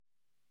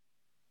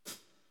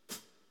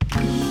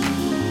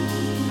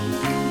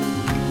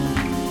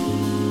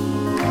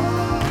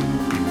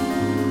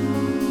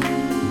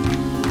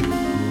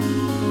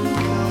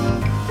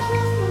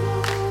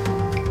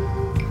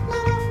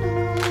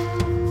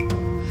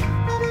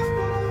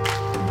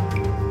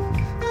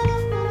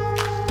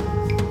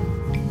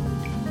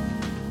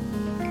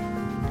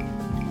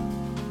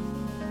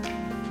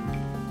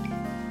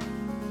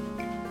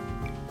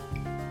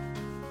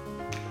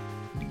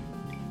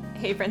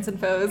Hey friends and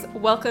foes,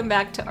 welcome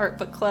back to Art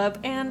Book Club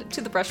and to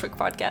the Brushwork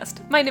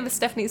Podcast. My name is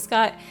Stephanie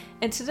Scott,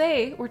 and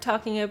today we're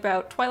talking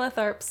about Twyla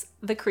Tharp's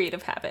The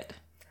Creative Habit.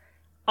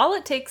 All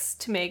it takes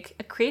to make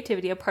a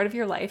creativity a part of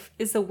your life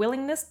is the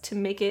willingness to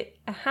make it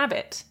a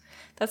habit.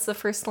 That's the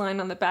first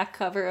line on the back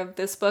cover of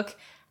this book,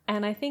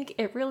 and I think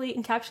it really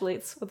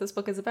encapsulates what this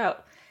book is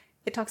about.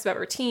 It talks about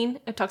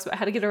routine, it talks about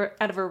how to get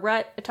out of a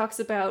rut, it talks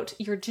about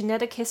your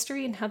genetic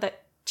history and how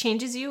that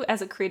changes you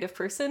as a creative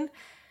person.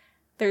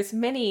 There's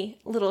many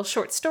little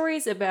short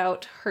stories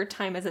about her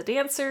time as a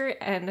dancer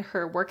and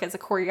her work as a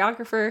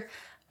choreographer.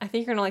 I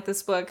think you're going to like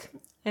this book.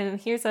 And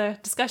here's a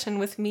discussion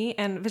with me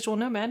and Visual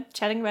Nomad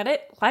chatting about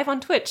it live on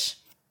Twitch.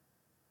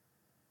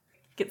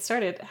 Get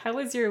started. How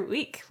was your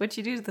week? What'd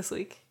you do this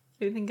week?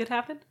 Anything good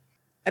happen?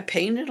 I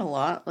painted a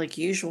lot, like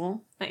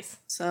usual. Nice.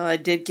 So I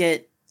did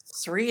get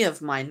 3 of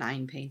my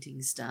 9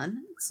 paintings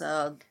done.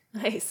 So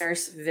nice.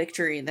 There's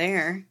victory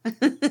there.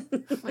 Oh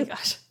my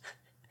gosh.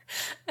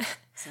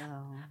 So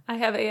I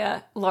have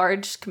a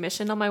large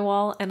commission on my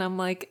wall, and I'm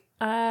like,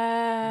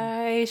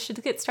 I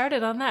should get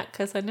started on that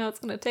because I know it's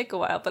going to take a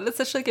while. But it's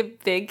such like a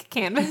big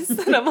canvas,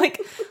 and I'm like,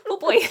 oh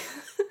boy,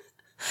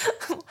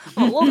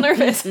 I'm a little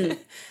nervous.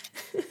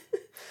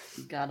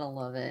 Gotta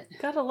love it.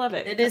 Gotta love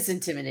it. It is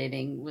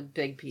intimidating with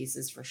big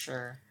pieces for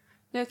sure.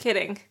 No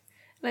kidding.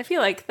 And I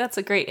feel like that's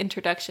a great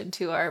introduction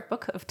to our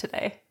book of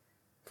today,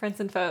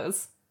 Friends and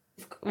Foes.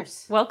 Of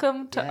course.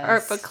 Welcome to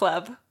Art Book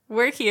Club.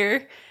 We're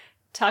here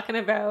talking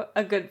about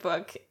a good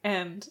book,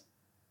 and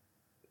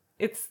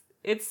it's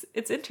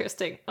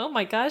interesting. Oh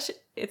my gosh,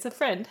 it's a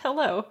friend.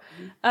 Hello.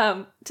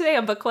 Today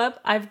on Book Club,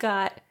 I've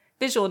got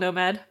Visual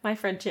Nomad, my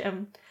friend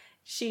Jim.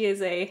 She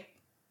is a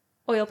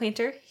oil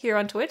painter here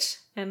on Twitch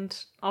and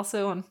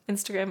also on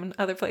Instagram and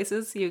other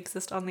places. You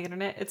exist on the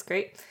internet. It's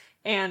great.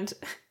 And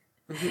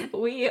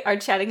we are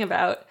chatting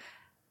about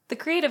The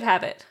Creative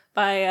Habit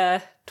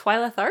by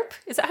Twyla Tharp.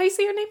 Is that how you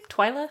say your name?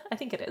 Twyla? I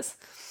think it is.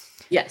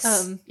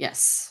 Yes.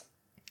 Yes.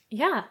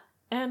 Yeah,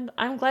 and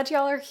I'm glad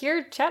y'all are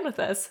here chatting with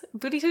us.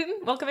 Booty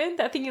Tootin', welcome in.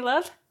 That thing you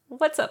love.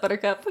 What's up,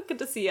 Buttercup? Good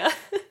to see ya.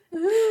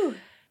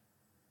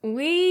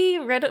 We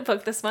read a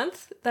book this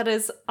month that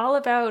is all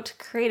about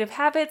creative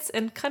habits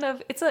and kind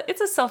of it's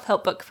a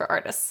self-help book for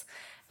artists.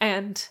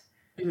 And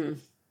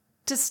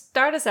to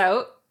start us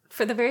out,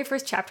 for the very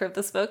first chapter of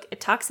this book, it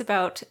talks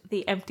about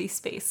the empty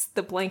space,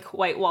 the blank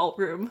white wall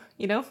room,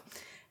 you know?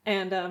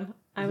 And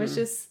I was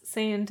just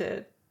saying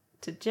to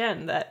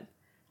Jen that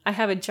I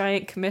have a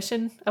giant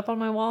commission up on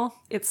my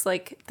wall. It's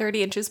like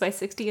 30 inches by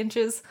 60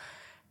 inches.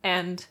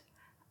 And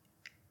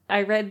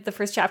I read the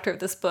first chapter of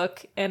this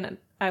book and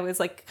I was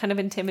like kind of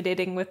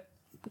intimidated with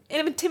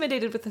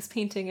this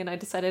painting. And I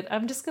decided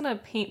I'm just going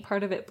to paint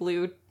part of it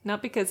blue.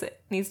 Not because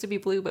it needs to be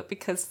blue, but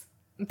because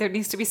there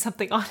needs to be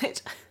something on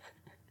it.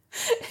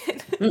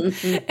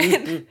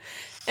 and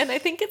I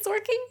think it's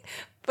working.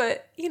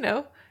 But, you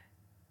know,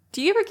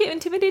 do you ever get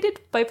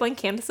intimidated by blank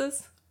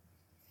canvases?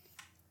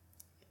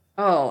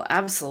 Oh,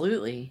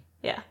 absolutely.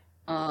 Yeah.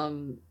 I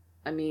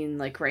mean,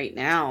 like right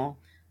now,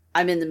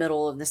 I'm in the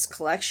middle of this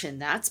collection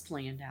that's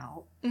planned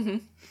out.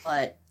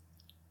 But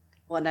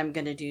what I'm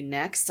going to do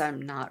next,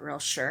 I'm not real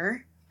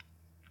sure.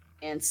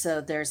 And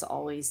so there's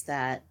always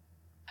that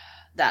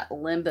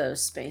limbo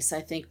space,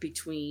 I think,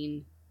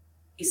 between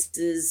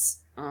pieces.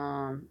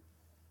 I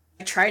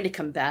try to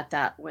combat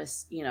that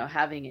with,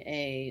 having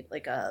a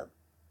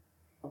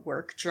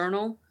work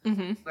journal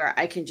where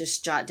I can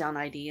just jot down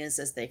ideas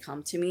as they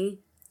come to me.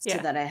 So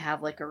that I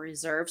have like a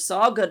reserve. So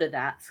I'll go to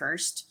that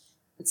first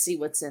and see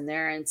what's in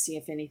there and see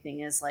if anything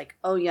is like,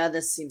 oh yeah,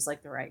 this seems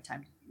like the right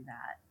time to do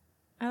that.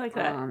 I like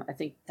that. I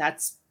think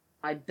that's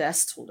my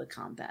best tool to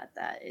combat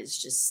that is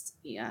just,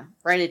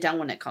 write it down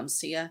when it comes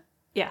to you.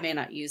 Yeah. You may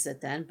not use it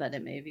then, but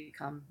it may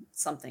become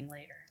something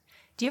later.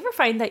 Do you ever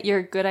find that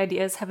your good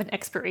ideas have an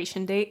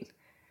expiration date?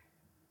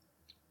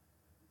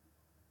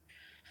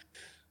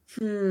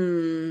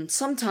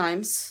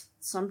 Sometimes.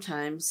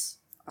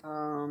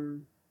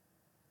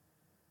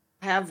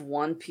 I have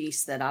one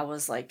piece that I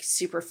was like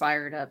super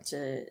fired up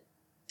to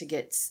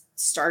get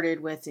started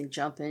with and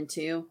jump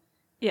into.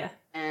 Yeah.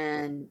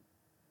 And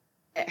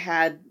it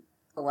had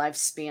a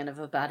lifespan of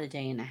about a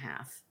day and a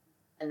half.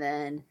 And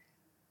then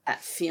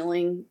that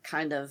feeling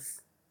kind of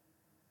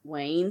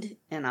waned.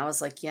 And I was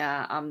like,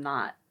 yeah, I'm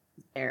not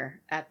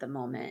there at the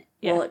moment.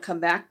 Yeah. Will it come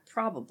back?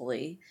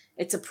 Probably.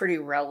 It's a pretty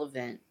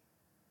relevant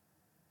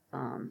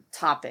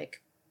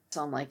topic.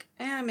 So I'm like,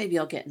 maybe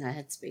I'll get in that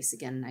headspace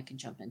again and I can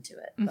jump into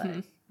it.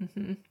 But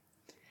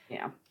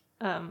yeah.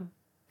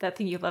 That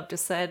thing you love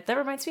just said, that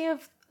reminds me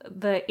of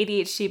the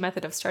ADHD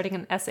method of starting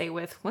an essay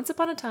with once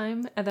upon a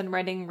time and then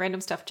writing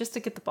random stuff just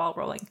to get the ball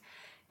rolling.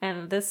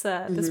 And this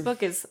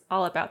book is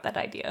all about that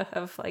idea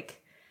of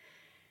like,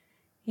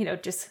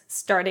 just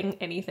starting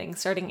anything,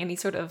 starting any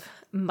sort of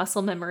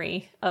muscle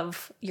memory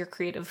of your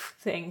creative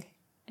thing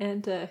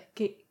and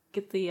get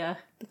the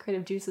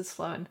creative juices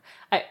flowing.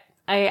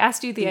 I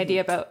asked you the idea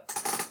about,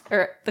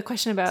 or the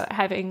question about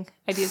having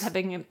ideas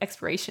having an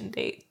expiration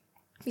date,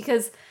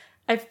 because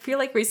I feel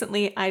like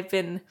recently I've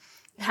been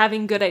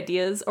having good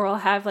ideas, or I'll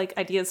have like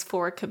ideas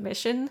for a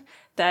commission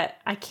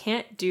that I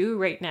can't do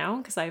right now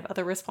because I have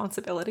other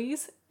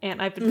responsibilities.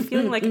 And I've been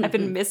feeling like I've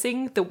been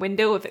missing the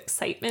window of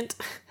excitement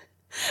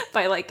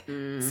by like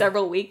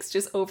several weeks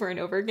just over and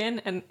over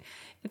again. And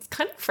it's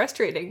kind of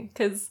frustrating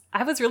because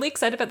I was really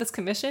excited about this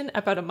commission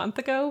about a month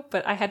ago,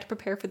 but I had to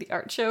prepare for the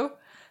art show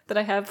that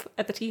I have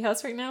at the tea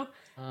house right now.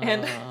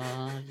 And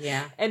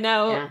and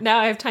now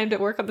I have time to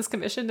work on this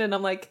commission, and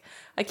I'm like,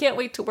 I can't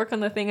wait to work on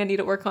the thing I need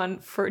to work on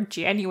for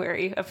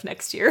January of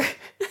next year.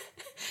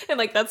 And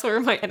like that's where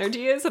my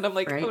energy is, and I'm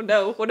like, oh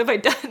no, what have I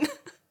done?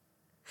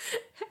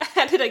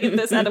 How did I get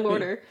this out of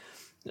order?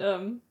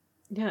 Yeah,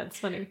 it's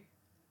funny.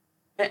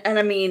 And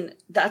I mean,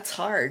 that's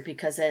hard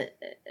because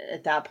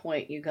at that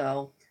point you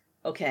go,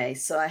 okay,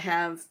 so I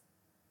have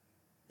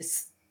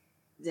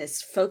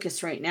this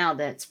focus right now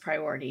that's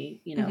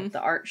priority, you know,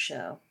 the art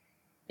show.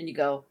 And you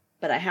go,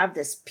 but I have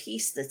this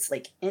piece that's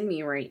like in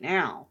me right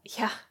now.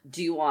 Yeah.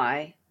 Do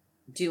I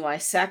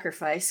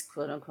sacrifice,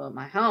 quote unquote,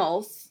 my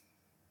health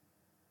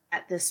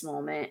at this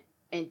moment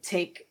and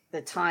take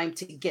the time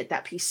to get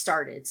that piece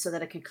started so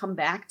that I can come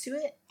back to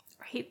it?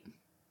 Right.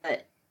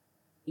 But,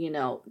 you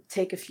know,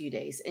 take a few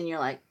days and you're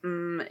like,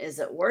 is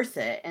it worth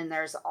it? And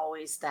there's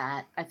always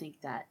that, I think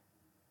that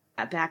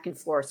back and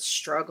forth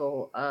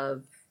struggle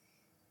of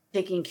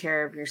taking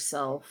care of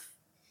yourself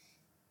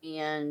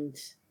and,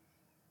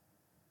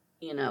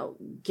 you know,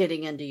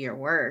 getting into your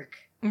work.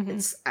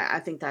 I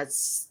think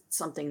that's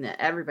something that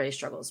everybody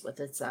struggles with.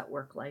 It's that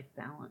work-life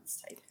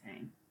balance type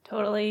thing.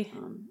 Totally.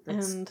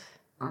 That's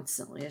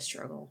constantly a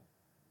struggle.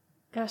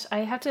 Gosh,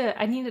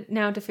 I need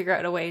now to figure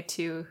out a way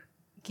to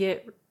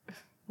get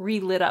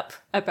re-lit up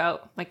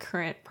about my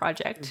current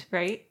project,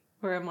 right?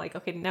 Where I'm like,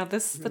 okay, now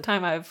this is the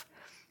time I've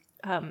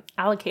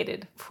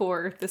allocated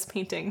for this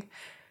painting.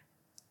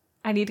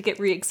 I need to get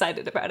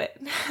re-excited about it.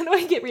 How do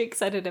I get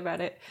re-excited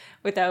about it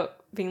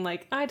without being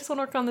like, I just want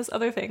to work on this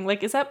other thing?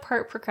 Like, is that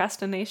part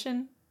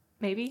procrastination?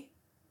 Maybe?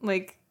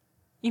 Like,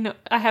 you know,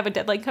 I have a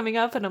deadline coming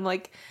up and I'm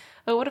like,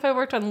 oh, what if I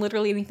worked on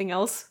literally anything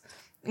else,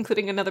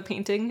 including another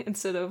painting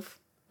instead of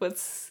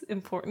what's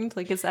important?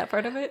 Like, is that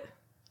part of it?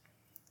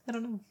 I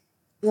don't know.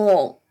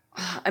 Well,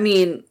 I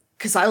mean,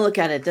 because I look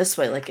at it this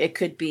way, like it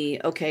could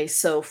be, okay,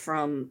 so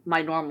from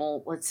my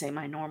normal, let's say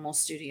my normal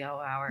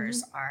studio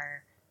hours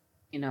are,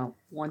 you know,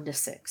 1 to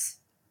 6.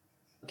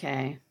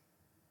 Okay.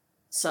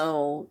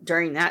 So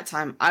during that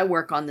time, I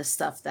work on the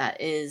stuff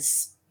that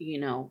is, you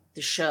know,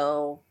 the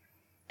show,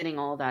 getting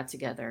all that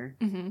together.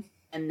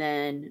 And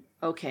then,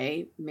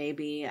 okay,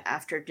 maybe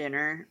after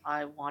dinner,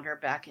 I wander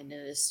back into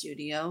the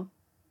studio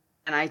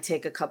and I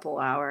take a couple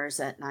hours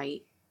at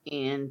night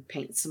and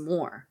paint some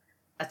more.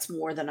 That's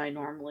more than I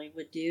normally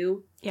would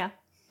do. Yeah.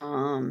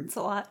 It's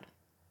a lot.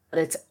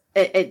 But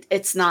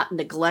it's not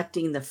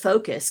neglecting the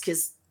focus,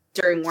 because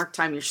during work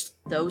time, you're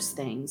those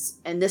things.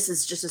 And this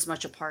is just as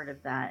much a part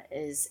of that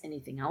as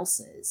anything else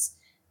is.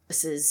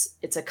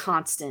 It's a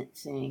constant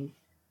thing.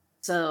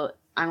 So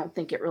I don't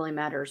think it really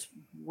matters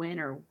when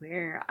or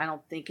where. I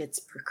don't think it's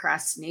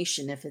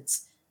procrastination if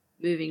it's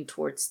moving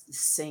towards the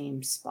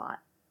same spot.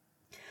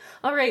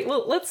 All right,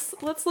 well, let's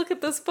look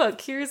at this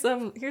book. Here's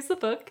the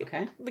book.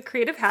 Okay. The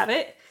Creative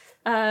Habit.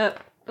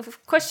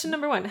 Question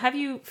number 1: have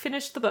you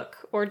finished the book,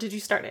 or did you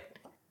start it?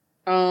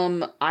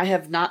 I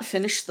have not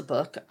finished the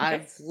book. Okay.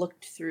 I've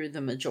looked through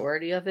the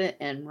majority of it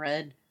and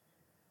read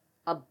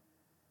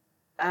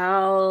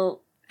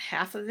about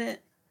half of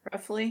it,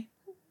 roughly.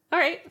 All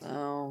right.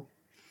 Oh.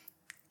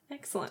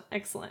 Excellent.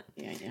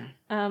 Yeah.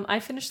 I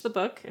finished the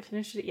book. I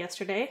finished it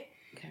yesterday.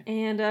 Okay.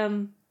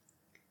 And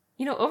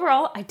you know,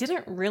 overall, I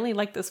didn't really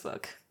like this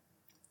book,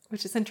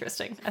 which is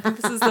interesting. I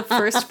think this is the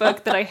first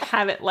book that I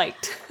haven't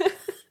liked.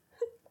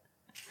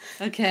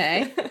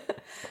 Okay.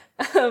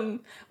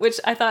 Which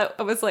I thought,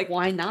 I was like,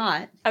 why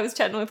not? I was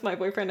chatting with my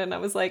boyfriend and I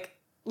was like,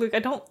 Luke, I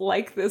don't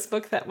like this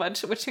book that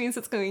much, which means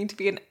it's going to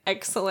be an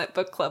excellent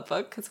book club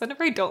book. Because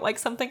whenever I don't like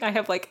something, I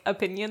have like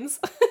opinions.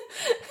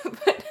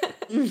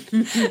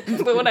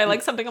 But when I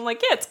like something, I'm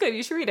like, yeah, it's good.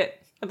 You should read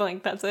it. I'm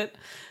like, that's it.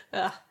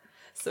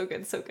 So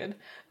good.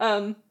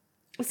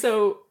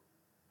 So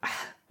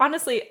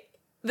honestly,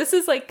 this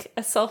is like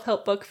a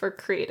self-help book for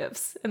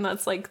creatives. And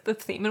that's like the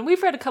theme. And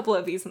we've read a couple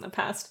of these in the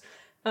past.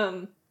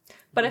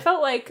 But I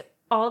felt like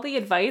all the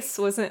advice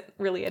wasn't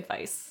really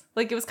advice.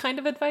 Like it was kind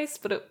of advice,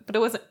 but it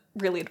wasn't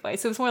really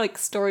advice. It was more like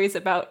stories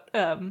about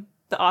the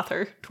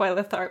author,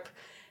 Twyla Tharp,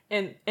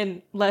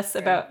 and less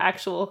about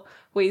actual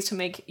ways to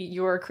make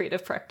your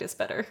creative practice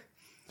better.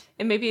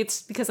 And maybe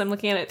it's because I'm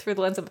looking at it through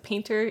the lens of a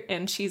painter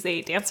and she's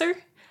a dancer.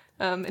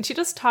 And she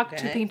does talk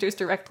to painters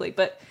directly,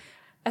 but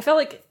I felt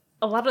like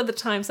a lot of the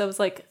times I was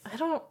like, I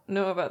don't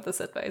know about this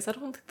advice. I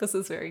don't think this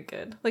is very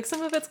good. Like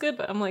some of it's good,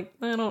 but I'm like,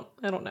 I don't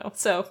know.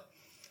 So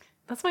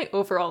that's my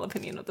overall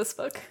opinion of this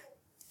book.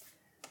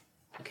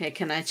 Okay,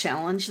 can I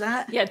challenge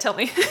that? Yeah, tell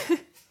me.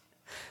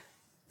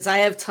 Because I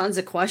have tons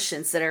of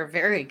questions that are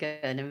very good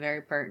and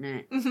very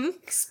pertinent,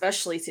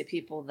 especially to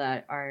people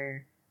that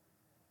are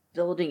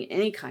building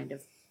any kind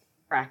of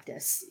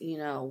practice, you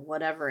know,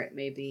 whatever it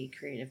may be,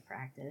 creative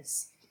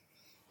practice.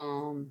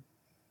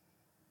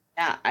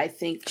 Yeah, I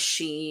think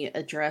she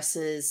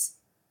addresses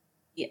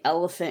the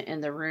elephant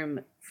in the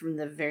room from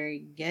the very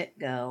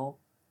get-go,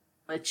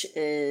 which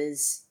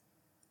is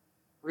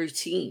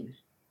routine.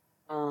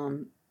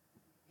 Um,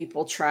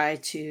 People try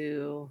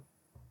to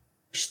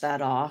push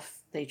that off.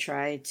 They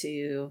try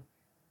to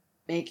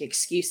make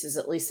excuses.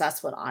 At least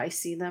that's what I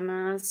see them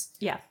as.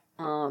 Yeah.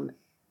 And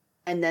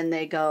then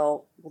they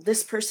go, well,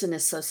 this person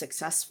is so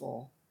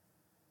successful.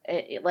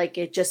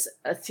 It just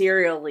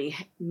ethereally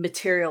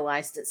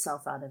materialized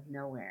itself out of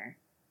nowhere.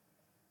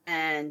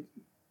 And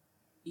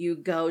you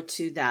go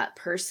to that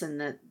person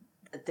that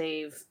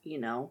they've,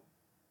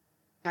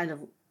 kind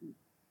of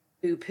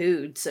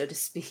poo-pooed, so to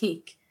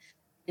speak.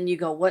 And you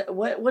go,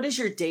 what does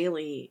your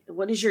daily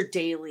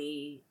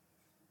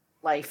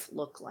life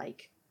look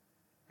like?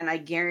 And I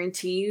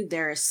guarantee you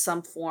there is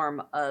some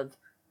form of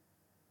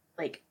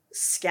like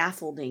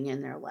scaffolding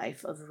in their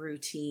life of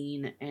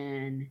routine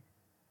and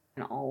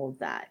all of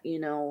that,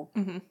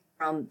 Mm-hmm.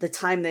 from the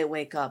time they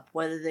wake up,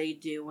 what do they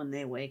do when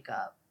they wake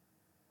up?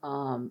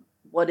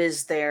 What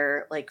is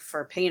their, like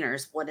for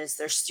painters, what does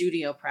their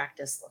studio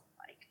practice look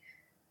like?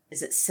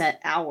 Is it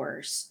set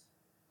hours?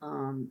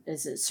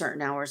 Is it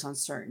certain hours on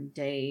certain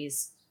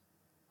days?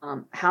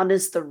 How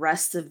does the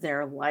rest of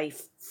their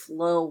life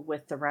flow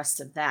with the rest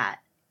of that?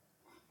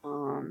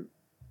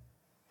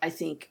 I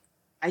think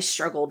I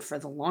struggled for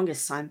the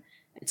longest time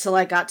until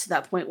I got to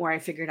that point where I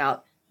figured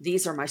out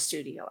these are my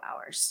studio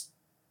hours.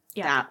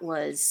 Yeah. That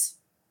was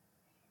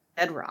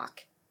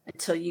bedrock.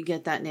 Until you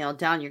get that nailed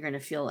down, you're going to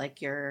feel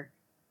like you're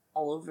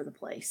all over the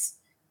place.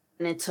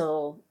 And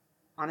until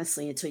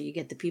you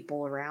get the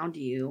people around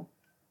you,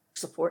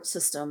 support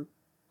system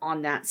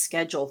on that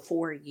schedule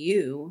for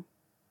you,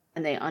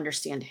 and they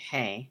understand,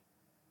 hey,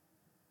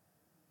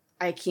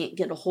 I can't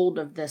get a hold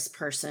of this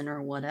person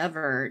or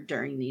whatever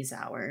during these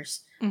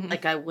hours. Mm-hmm.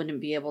 Like I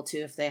wouldn't be able to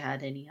if they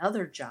had any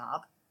other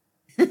job.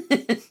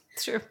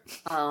 Sure.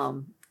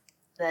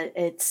 That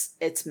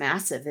it's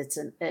massive.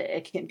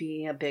 It can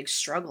be a big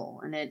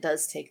struggle, and it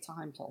does take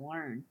time to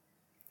learn.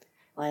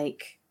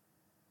 Like,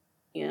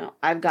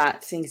 I've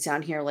got things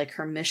down here like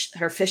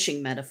her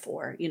fishing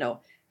metaphor.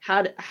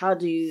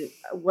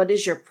 What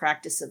does your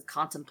practice of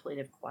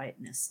contemplative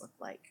quietness look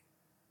like?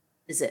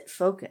 Is it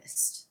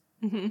focused?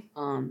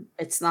 Mm-hmm.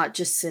 It's not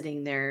just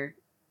sitting there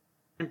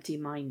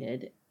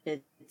empty-minded.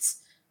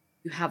 It's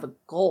you have a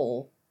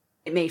goal.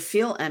 It may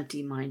feel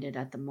empty-minded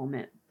at the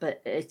moment,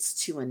 but it's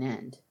to an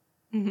end.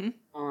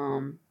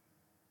 Mm-hmm.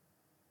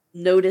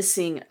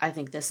 Noticing, I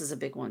think this is a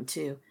big one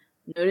too.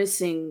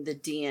 Noticing the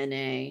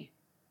DNA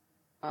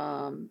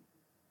of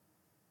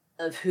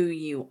who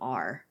you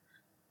are.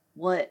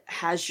 What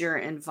has your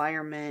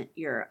environment,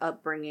 your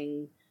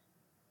upbringing,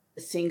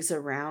 the things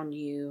around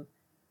you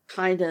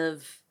kind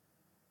of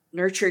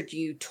nurtured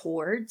you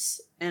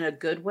towards in a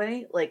good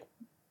way? Like,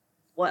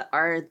 what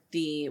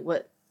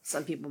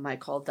some people might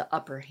call the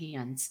upper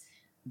hands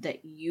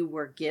that you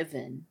were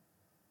given?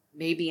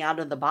 Maybe out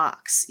of the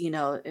box,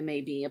 it may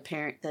be a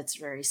parent that's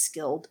very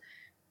skilled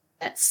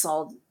that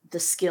saw the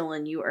skill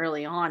in you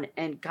early on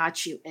and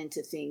got you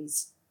into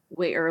things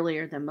way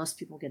earlier than most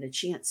people get a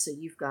chance. So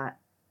you've got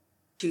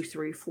 2,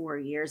 3, 4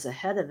 years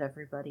ahead of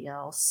everybody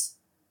else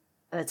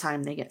by the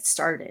time they get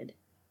started.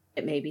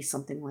 It may be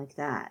something like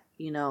that,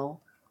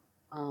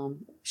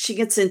 She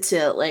gets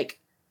into like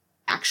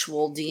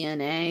actual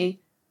DNA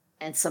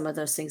and some of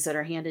those things that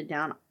are handed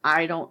down.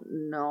 I don't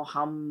know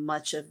how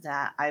much of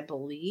that I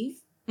believe.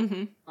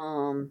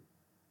 Mm-hmm.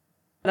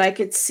 But I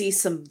could see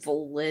some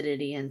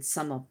validity in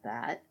some of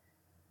that.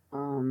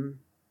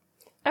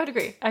 I would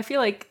agree. I feel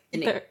like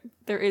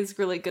there is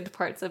really good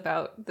parts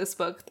about this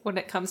book when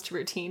it comes to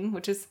routine,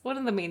 which is one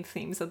of the main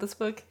themes of this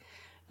book.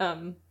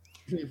 I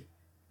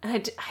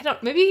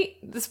don't, maybe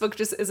this book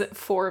just isn't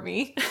for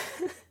me,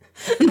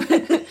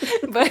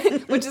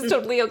 but which is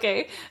totally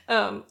okay.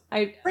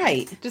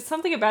 Right. Just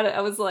something about it.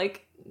 I was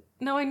like,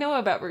 no, I know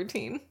about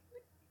routine,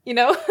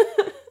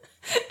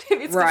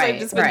 Maybe it's because I've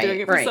just been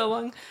doing it for so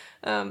long.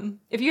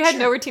 If you had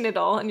no routine at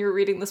all and you were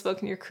reading this book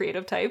and you're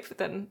creative type,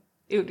 then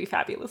it would be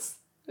fabulous.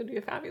 It would be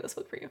a fabulous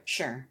book for you.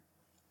 Sure.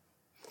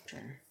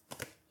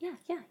 Yeah.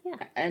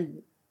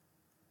 And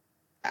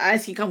I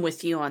think I'm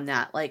with you on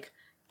that. Like,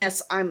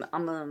 yes, I'm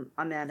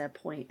at a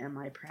point in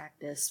my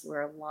practice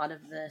where a lot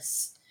of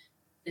this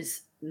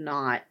is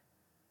not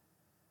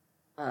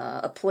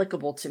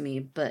applicable to me.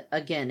 But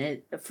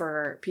again,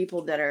 for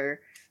people that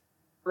are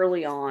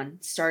early on,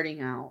 starting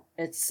out,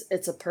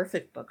 it's a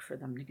perfect book for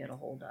them to get a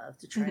hold of,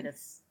 to try to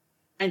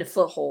find a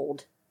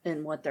foothold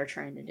in what they're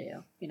trying to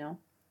do,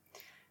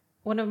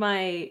 One of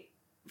my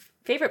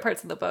favorite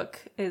parts of the book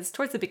is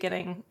towards the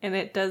beginning, and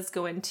it does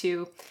go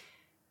into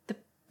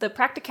the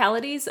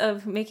practicalities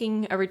of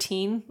making a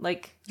routine,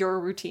 like your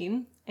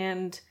routine.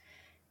 And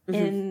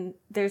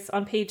there's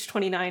on page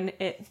 29,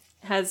 it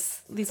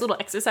has these little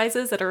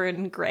exercises that are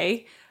in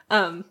gray,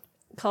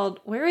 called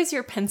 "Where is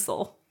your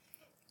pencil?"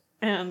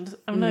 And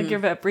I'm going to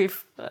give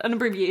an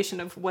abbreviation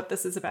of what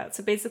this is about.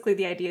 So basically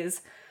the idea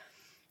is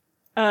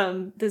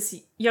this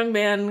young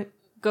man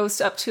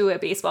goes up to a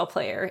baseball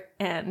player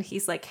and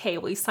he's like, hey,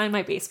 will you sign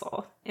my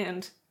baseball?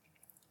 And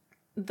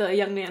the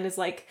young man is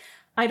like,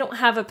 I don't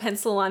have a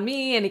pencil on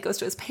me. And he goes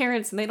to his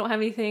parents and they don't have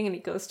anything. And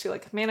he goes to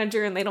like a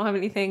manager and they don't have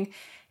anything.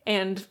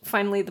 And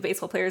finally the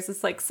baseball player is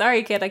just like,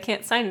 sorry, kid, I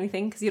can't sign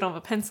anything because you don't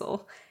have a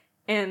pencil.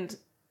 And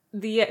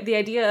the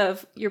idea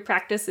of your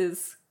practice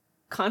is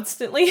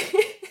constantly...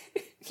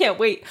 Yeah,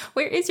 wait,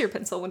 where is your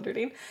pencil,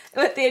 Wonderdine?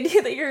 But the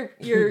idea that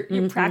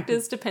your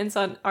practice depends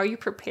on, are you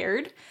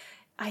prepared?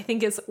 I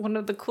think is one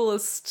of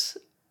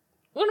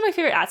my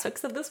favorite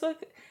aspects of this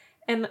book.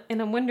 And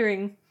I'm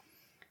wondering,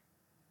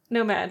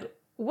 Nomad,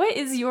 what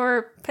is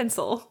your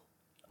pencil?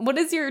 What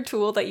is your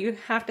tool that you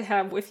have to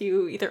have with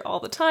you either all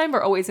the time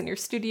or always in your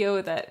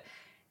studio that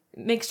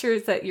makes sure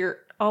that you're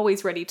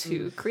always ready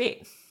to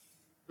create?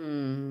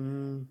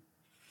 So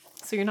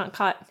you're not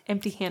caught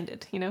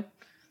empty-handed, you know?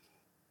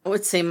 I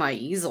would say my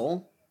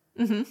easel.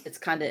 Mm-hmm. It's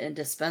kind of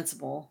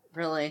indispensable,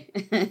 really.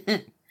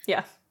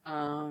 Yeah.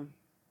 I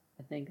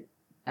think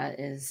that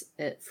is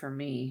it for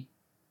me.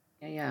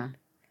 Yeah.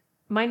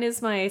 Mine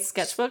is my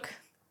sketchbook.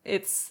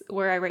 It's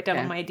where I write down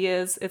all my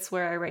ideas. It's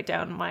where I write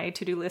down my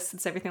to-do lists.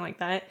 It's everything like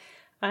that.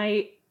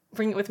 I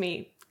bring it with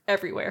me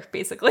everywhere,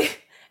 basically.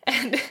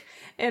 And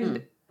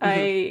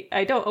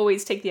I don't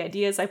always take the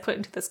ideas I put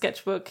into the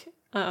sketchbook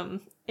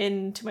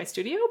into my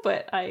studio,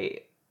 but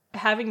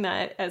having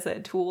that as a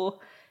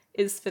tool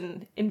has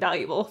been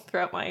invaluable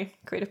throughout my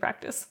creative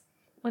practice.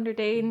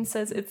 Wonderdane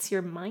says it's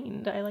your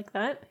mind. I like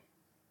that.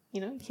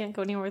 You know, you can't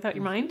go anywhere without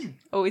your mind.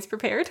 Always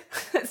prepared.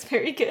 That's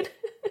very good.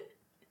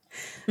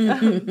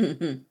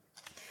 In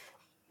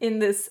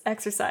this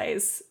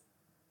exercise,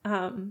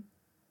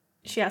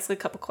 she asks a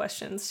couple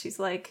questions. She's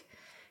like,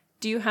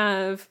 do you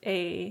have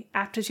a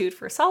aptitude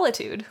for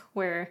solitude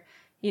where,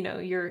 you know,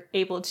 you're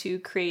able to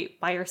create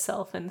by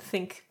yourself and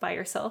think by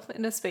yourself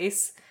in a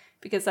space?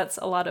 Because that's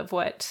a lot of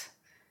what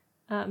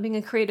being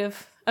a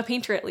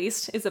painter at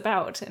least, is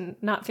about, and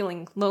not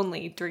feeling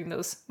lonely during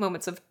those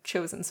moments of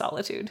chosen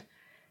solitude.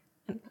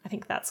 And I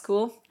think that's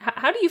cool.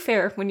 How do you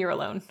fare when you're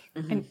alone?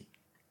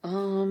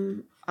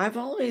 I've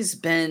always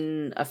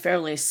been a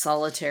fairly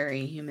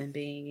solitary human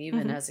being,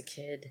 even as a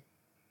kid.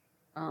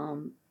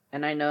 And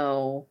I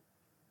know,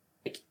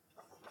 like,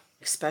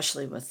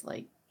 especially with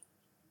like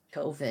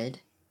COVID.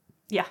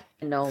 Yeah.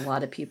 I know a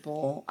lot of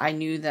people, I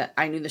knew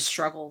the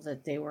struggle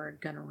that they were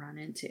going to run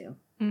into.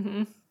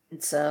 Mm-hmm.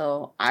 And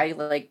so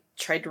I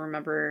tried to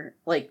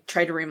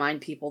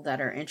remind people that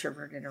are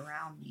introverted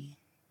around me,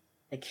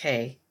 like,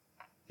 hey,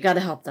 you got to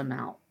help them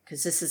out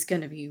because this is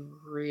going to be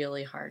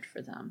really hard for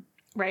them.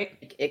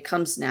 Right. It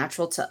comes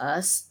natural to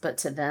us, but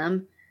to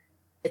them,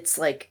 it's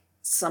like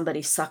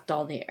somebody sucked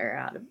all the air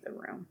out of the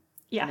room.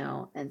 Yeah. You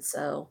know? And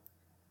so,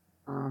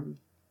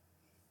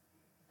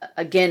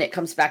 again, it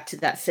comes back to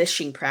that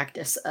fishing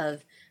practice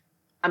of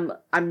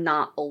I'm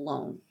not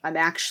alone. I'm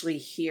actually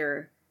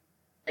here,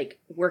 like,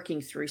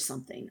 working through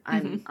something.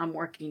 I'm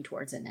working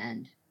towards an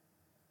end.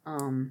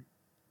 And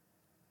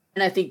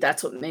I think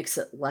that's what makes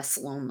it less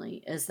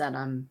lonely, is that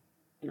I'm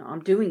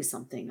doing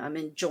something. I'm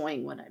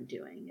enjoying what I'm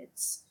doing.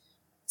 It's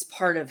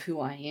part of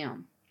who I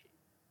am,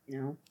 you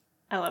know?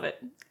 I love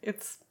it.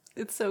 It's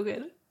so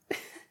good.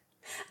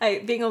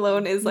 Being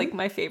alone is like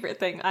my favorite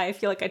thing. I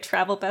feel like I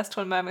travel best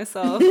when I'm by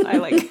myself. I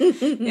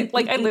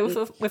I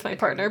live with my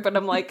partner, but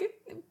I'm like,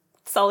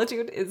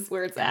 solitude is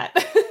where it's at.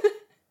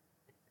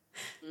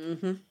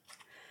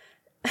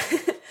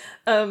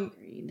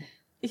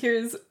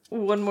 Here's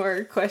one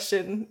more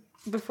question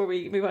before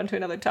we move on to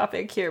another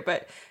topic here,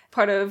 but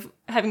part of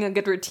having a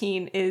good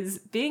routine is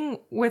being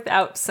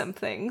without some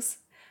things,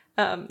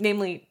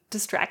 namely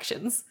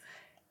distractions.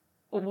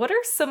 What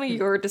are some of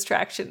your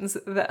distractions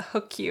that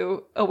hook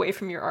you away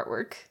from your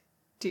artwork?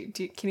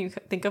 Can you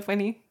think of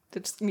any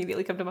that just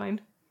immediately come to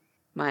mind?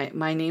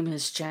 My name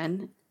is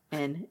Jen,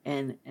 and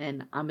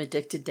I'm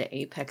addicted to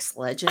Apex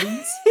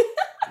Legends.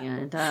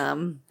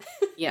 And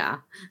yeah.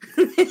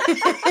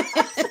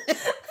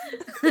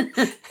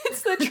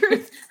 It's the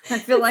truth. I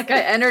feel like I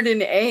entered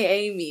an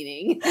AA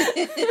meeting.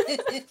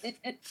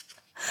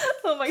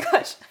 Oh my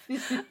gosh.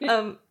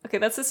 Okay,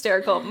 that's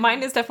hysterical.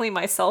 Mine is definitely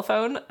my cell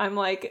phone. I'm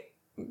like,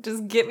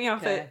 just get me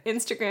off of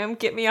Instagram,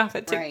 get me off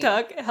of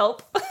TikTok,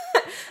 help.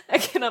 I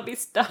cannot be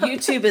stopped.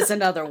 YouTube is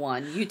another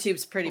one.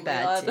 YouTube's pretty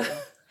bad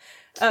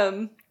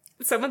too.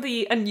 Some of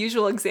the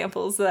unusual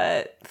examples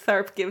that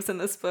Tharp gives in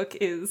this book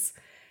is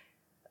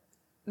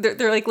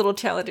they're like little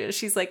challenges.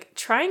 She's like,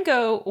 try and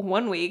go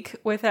 1 week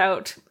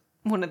without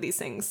one of these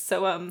things.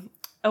 So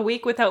a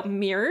week without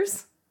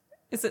mirrors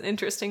is an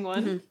interesting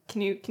one.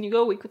 Can you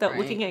go a week without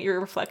looking at your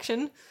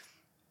reflection?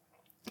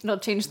 It'll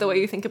change the way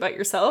you think about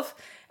yourself.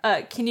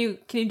 Can you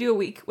do a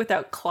week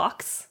without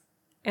clocks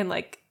and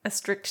like a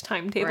strict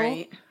timetable?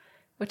 Right.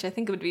 Which I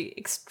think would be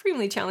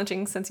extremely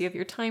challenging since you have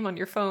your time on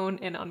your phone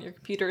and on your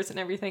computers and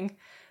everything.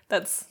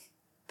 That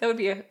would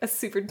be a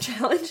super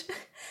challenge.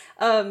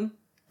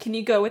 Can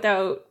you go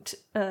without,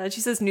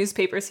 she says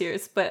newspapers here,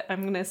 but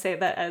I'm going to say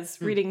that as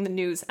reading the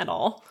news at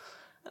all.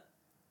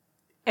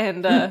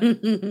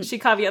 And she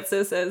caveats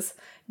this as,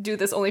 do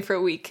this only for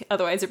a week,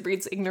 otherwise it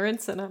breeds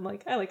ignorance. And I'm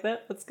like, I like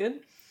that. That's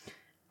good.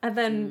 And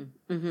then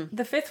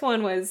the fifth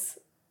one was,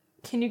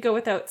 can you go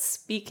without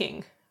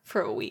speaking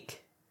for a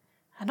week?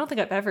 I don't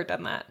think I've ever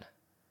done that.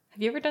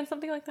 Have you ever done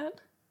something like that?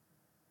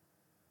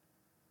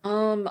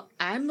 I'm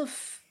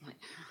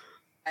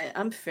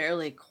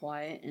fairly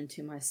quiet and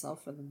to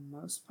myself for the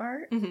most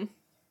part.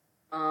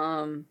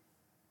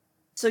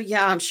 So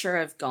yeah, I'm sure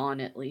I've gone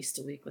at least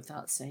a week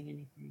without saying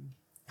anything.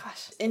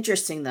 Gosh.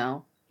 Interesting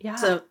though. Yeah.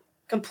 So,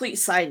 complete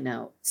side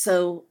note.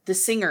 So the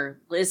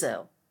singer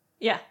Lizzo.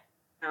 Yeah.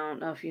 I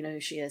don't know if you know who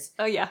she is.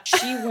 Oh yeah.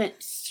 She went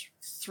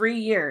 3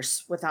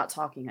 years without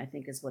talking, I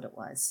think is what it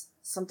was.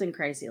 Something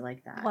crazy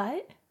like that.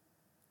 What?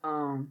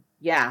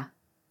 Yeah.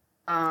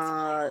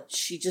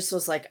 She just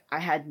was like, I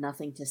had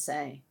nothing to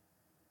say.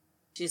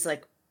 She's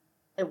like,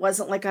 it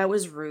wasn't like I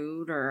was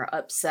rude or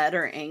upset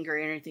or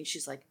angry or anything.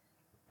 She's like,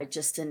 I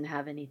just didn't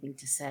have anything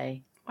to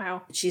say.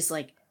 Wow. She's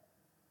like,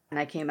 and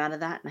I came out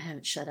of that and I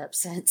haven't shut up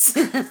since.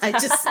 I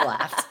just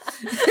laughed.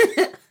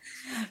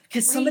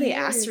 Because somebody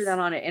asked her that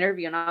on an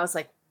interview and I was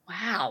like,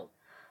 wow.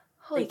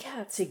 Holy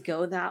cats. To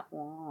go that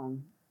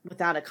long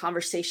without a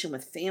conversation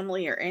with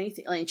family or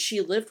anything. Like,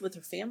 she lived with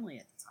her family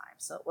at the time.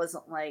 So it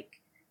wasn't like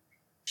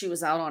she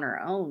was out on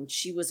her own.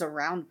 She was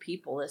around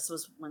people. This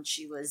was when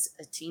she was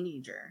a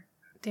teenager.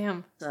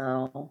 Damn.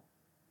 So,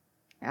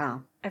 yeah.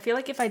 I feel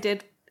like if I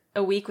did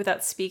a week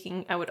without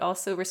speaking, I would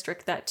also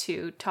restrict that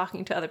to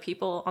talking to other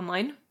people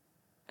online.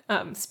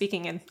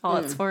 Speaking in all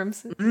its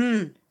forms.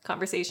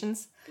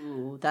 Conversations.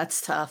 Ooh, that's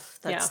tough.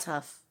 That's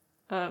tough.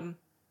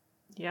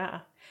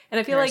 Yeah. And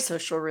I feel like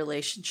social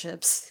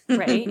relationships.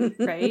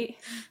 Right.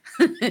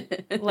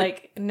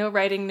 Like no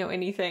writing, no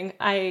anything.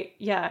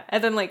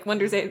 And then like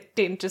Wonder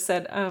Dane just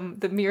said,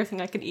 the mirror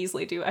thing I could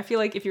easily do. I feel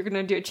like if you're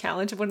gonna do a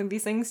challenge of one of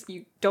these things,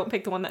 you don't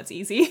pick the one that's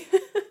easy.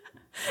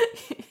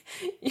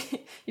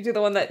 You do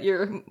the one that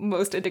you're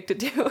most addicted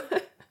to.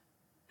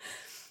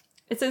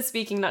 It says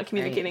speaking, not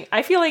communicating. Right.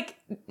 I feel like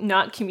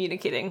not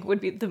communicating would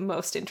be the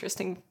most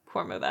interesting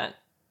form of that.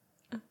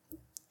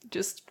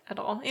 Just at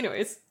all.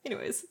 Anyways.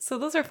 So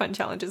those are fun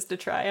challenges to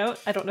try out.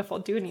 I don't know if I'll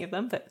do any of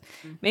them, but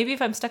maybe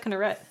if I'm stuck in a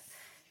rut,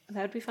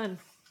 that would be fun.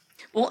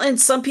 Well, and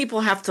some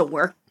people have to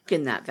work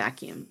in that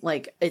vacuum.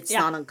 Like, it's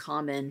not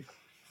uncommon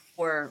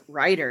for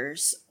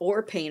writers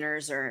or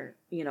painters or,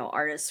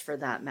 artists for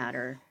that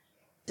matter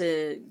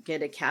to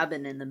get a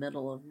cabin in the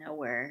middle of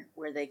nowhere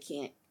where they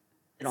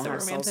don't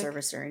have cell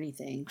service or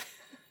anything.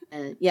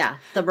 And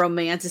the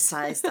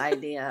romanticized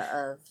idea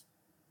of,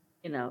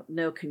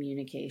 no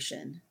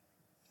communication.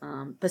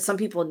 But some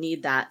people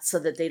need that so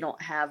that they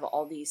don't have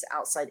all these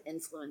outside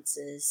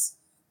influences,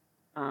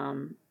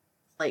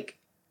 like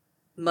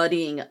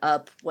muddying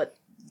up what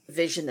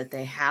vision that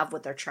they have,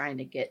 what they're trying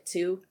to get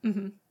to.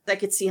 I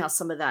could see how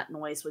some of that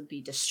noise would be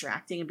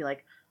distracting and be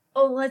like,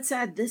 oh, let's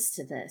add this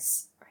to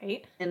this.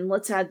 Right. And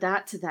let's add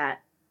that to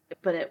that.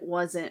 But it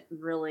wasn't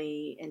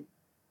really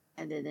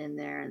intended in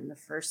there in the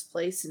first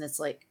place. And it's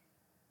like,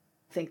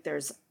 I think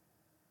there's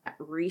that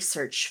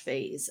research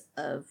phase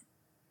of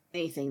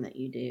anything that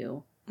you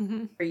do.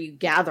 Or you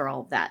gather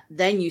all of that,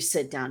 then you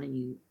sit down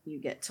and you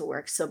get to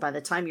work. So by the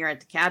time you're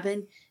at the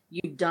cabin,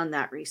 you've done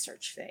that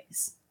research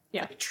phase.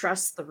 Yeah, like,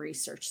 trust the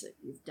research that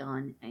you've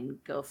done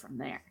and go from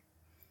there.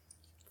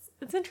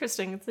 It's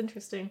interesting.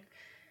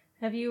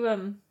 Have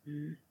you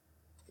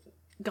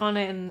gone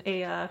in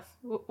a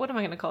what am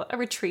I going to call it? A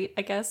retreat,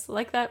 I guess,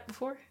 like that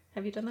before?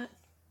 Have you done that?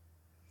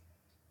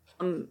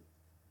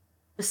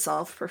 A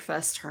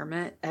self-professed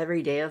hermit.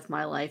 Every day of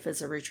my life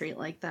is a retreat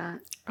like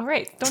that. All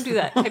right, don't do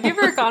that. Have you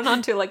ever gone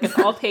on to like an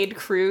all-paid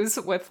cruise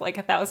with like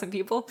 1,000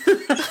 people?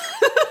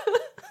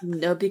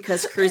 No,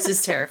 because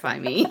cruises terrify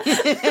me.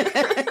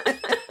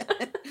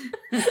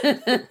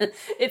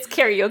 It's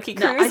karaoke cruise.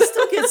 No, I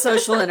still get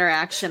social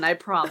interaction. I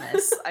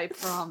promise I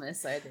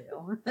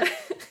do.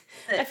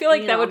 I feel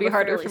like that would be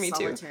harder for me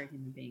too.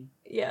 Human being.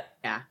 Yeah.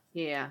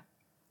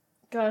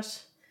 Gosh.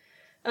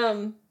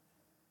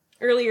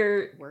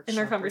 Earlier in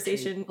our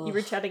conversation, you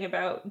were chatting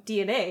about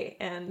DNA,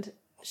 and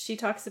she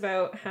talks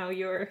about how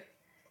your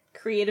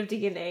creative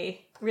DNA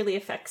really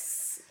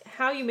affects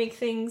how you make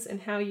things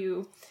and how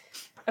you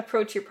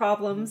approach your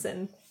problems,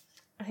 and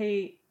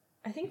I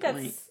think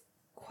that's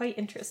quite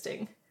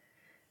interesting.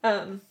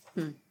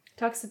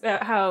 Talks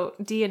about how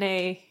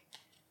DNA,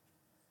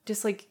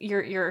 just like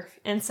your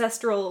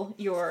ancestral,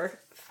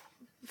 your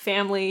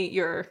family,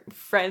 your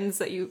friends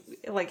that you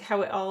like,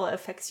 how it all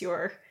affects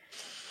your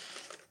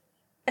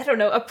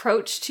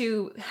approach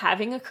to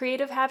having a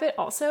creative habit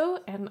also.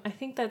 And I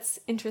think that's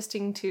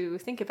interesting to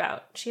think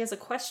about. She has a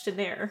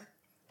questionnaire,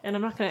 and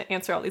I'm not going to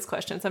answer all these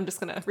questions. I'm just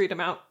going to read them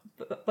out.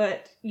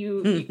 But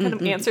you kind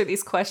of answer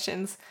these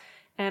questions,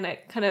 and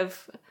it kind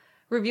of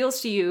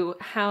reveals to you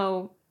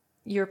how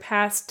your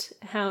past,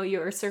 how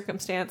your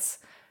circumstance,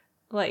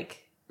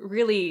 like,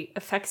 really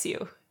affects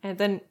you. And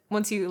then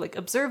once you, like,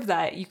 observe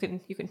that, you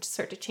can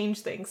start to change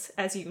things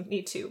as you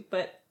need to.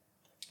 But,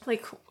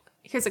 like,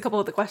 here's a couple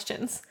of the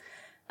questions.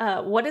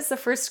 What is the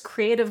first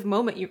creative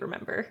moment you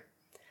remember?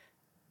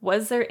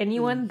 Was there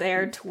anyone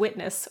there to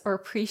witness or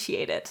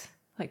appreciate it?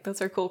 Like,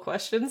 those are cool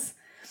questions.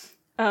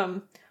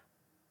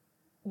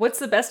 What's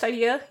the best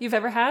idea you've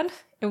ever had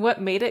and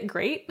what made it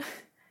great?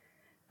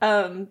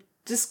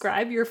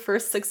 Describe your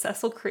first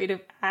successful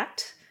creative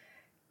act,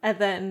 and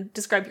then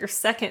describe your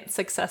second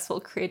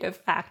successful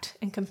creative act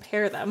and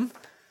compare them.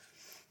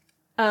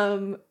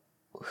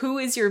 Who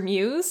is your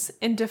muse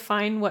and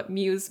define what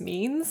muse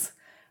means?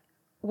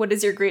 What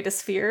is your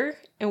greatest fear?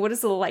 And what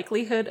is the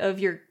likelihood of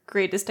your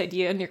greatest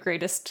idea and your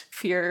greatest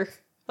fear?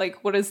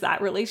 Like, what is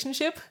that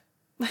relationship?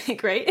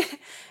 Like, right?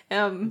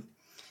 And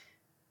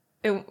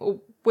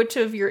which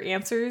of your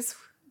answers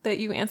that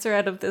you answer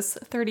out of this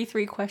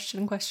 33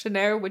 question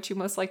questionnaire would you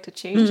most like to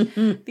change?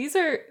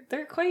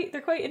 They're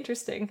quite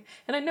interesting.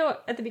 And I know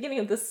at the beginning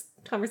of this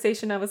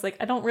conversation I was like,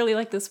 I don't really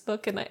like this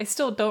book, and I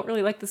still don't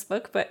really like this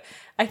book, but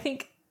I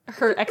think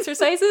her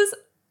exercises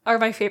are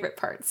my favorite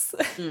parts.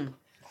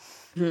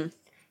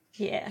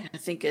 Yeah. I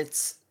think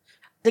it's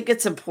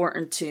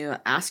important to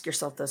ask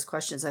yourself those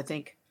questions. I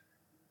think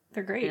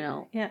they're great.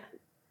 Yeah.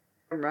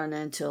 I run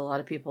into a lot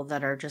of people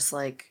that are just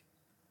like,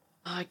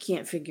 oh, I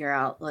can't figure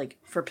out, like,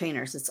 for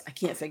painters, I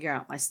can't figure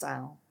out my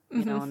style,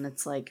 you know, and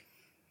it's like,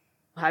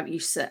 have you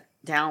sat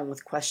down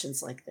with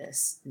questions like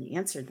this and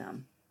answered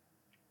them?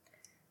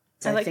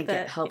 So I think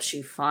it helps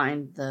you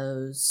find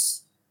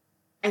those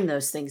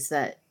things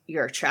that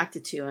you're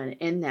attracted to, and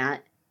in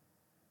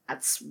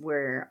that's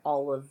where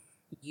all of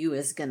you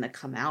is going to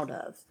come out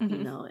of, you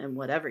know, and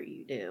whatever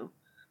you do.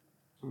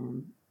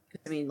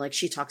 I mean, like,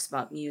 she talks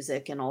about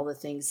music and all the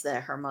things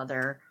that her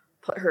mother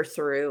put her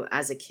through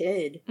as a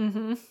kid,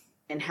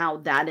 and how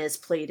that is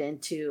played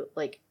into,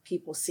 like,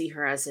 people see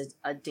her as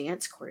a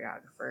dance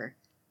choreographer.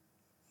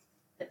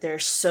 But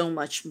there's so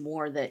much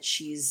more that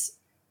she's,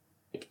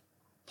 like,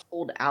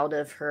 pulled out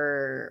of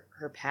her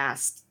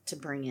past to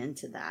bring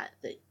into that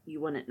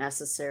you wouldn't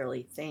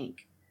necessarily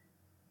think.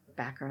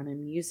 Background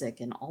in music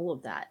and all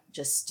of that,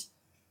 just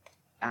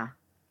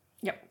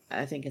Yep.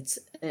 I think it's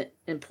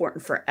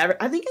important for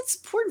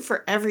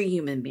every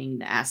human being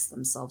to ask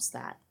themselves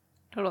that.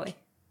 Totally.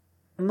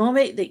 The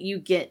moment that you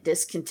get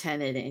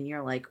discontented and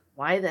you're like,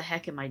 why the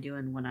heck am I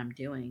doing what I'm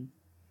doing?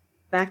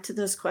 Back to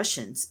those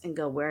questions and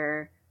go,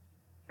 where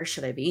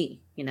should I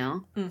be? You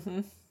know?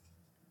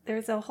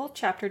 There's a whole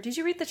chapter. Did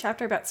you read the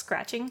chapter about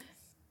scratching?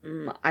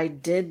 I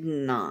did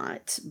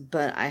not,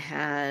 but I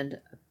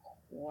had a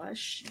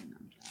question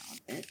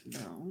about it,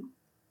 though.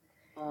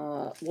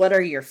 What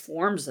are your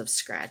forms of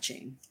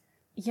scratching?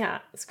 Yeah,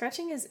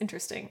 scratching is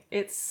interesting.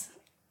 It's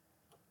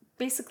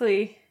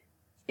basically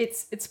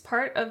it's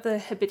part of the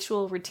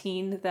habitual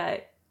routine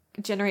that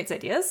generates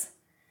ideas.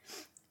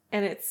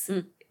 And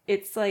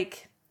it's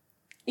like,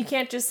 you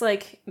can't just,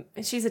 like,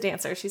 she's a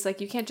dancer. She's like,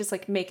 you can't just,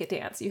 like, make a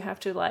dance. You have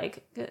to,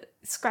 like,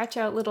 scratch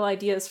out little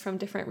ideas from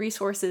different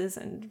resources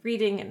and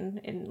reading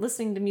and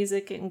listening to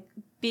music and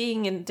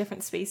being in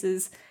different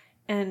spaces.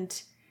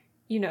 And,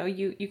 you know,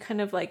 you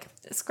kind of, like,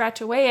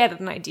 scratch away at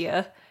an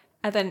idea,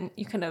 and then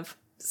you kind of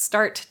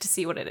start to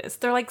see what it is.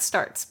 They're like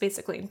starts,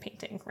 basically, in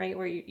painting, right?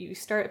 Where you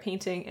start a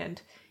painting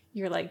and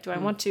you're like, do I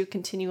want to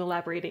continue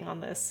elaborating on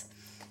this?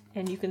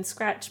 And you can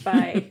scratch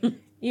by,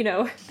 you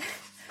know,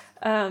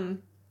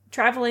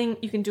 traveling.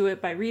 You can do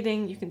it by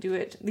reading. You can do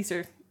it. These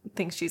are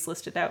things she's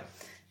listed out.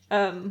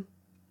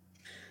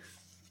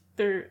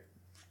 They're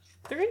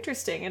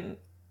interesting, and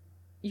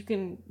you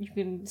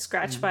can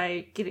scratch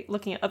by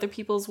looking at other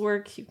people's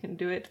work. You can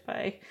do it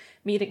by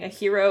meeting a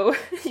hero.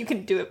 You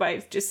can do it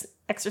by just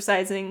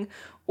exercising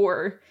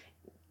or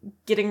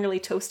getting really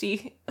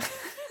toasty.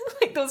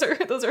 Like, those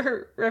are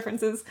her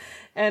references,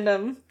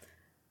 and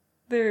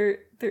they're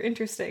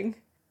interesting.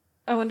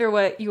 I wonder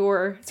what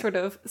your sort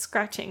of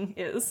scratching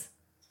is.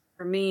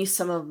 For me,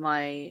 some of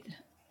my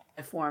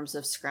forms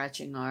of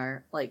scratching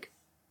are, like,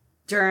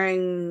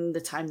 during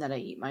the time that I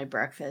eat my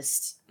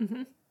breakfast,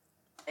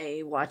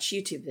 I watch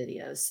YouTube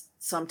videos.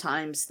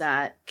 Sometimes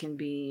that can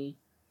be,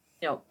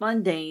 you know,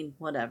 mundane,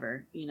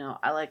 whatever. You know,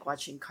 I like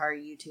watching car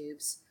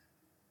YouTubes,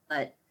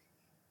 but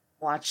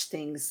watch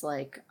things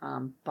like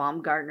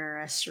Baumgartner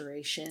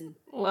Restoration.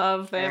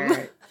 Love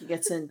them.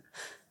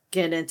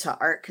 Get into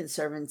art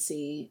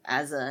conservancy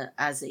as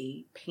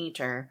a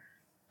painter.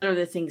 What are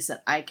the things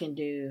that I can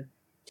do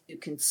to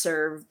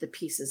conserve the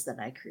pieces that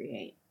I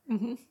create?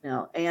 You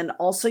know, and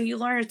also you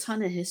learn a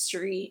ton of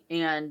history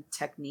and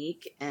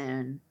technique,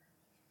 and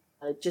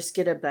just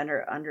get a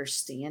better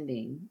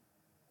understanding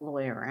all the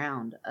way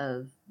around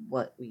of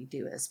what we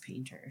do as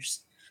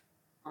painters.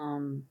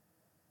 I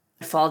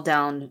fall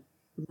down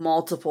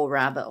multiple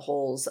rabbit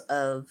holes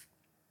of,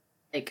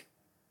 like,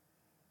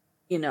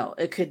 you know,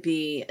 it could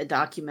be a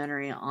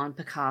documentary on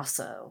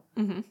Picasso,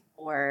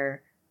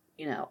 or,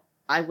 you know,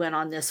 I went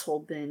on this whole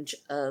binge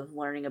of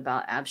learning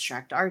about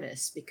abstract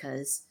artists,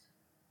 because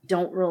you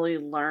don't really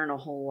learn a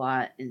whole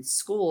lot in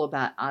school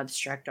about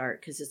abstract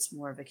art because it's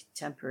more of a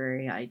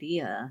contemporary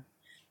idea.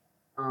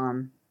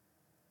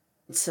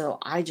 So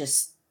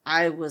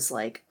I was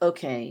like,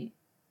 okay,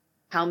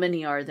 how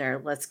many are there?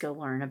 Let's go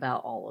learn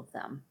about all of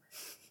them.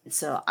 And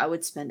so I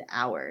would spend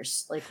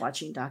hours, like,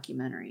 watching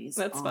documentaries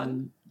That's on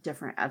fun.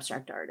 different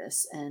abstract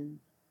artists and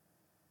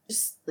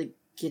just like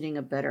getting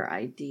a better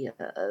idea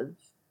of,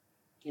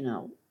 you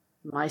know,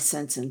 my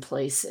sense and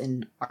place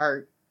in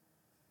art.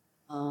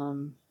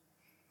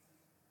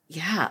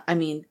 Yeah, I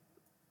mean,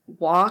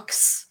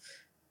 walks,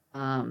 you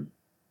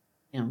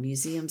know,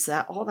 museums,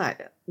 that all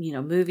that, you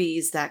know,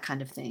 movies, that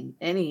kind of thing.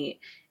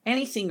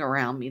 Anything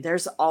around me,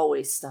 there's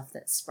always stuff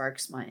that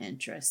sparks my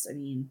interest. I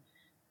mean,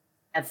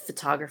 I have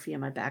photography in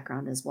my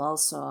background as well,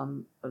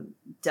 so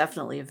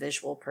definitely a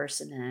visual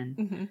person,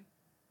 and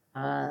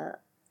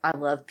I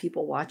love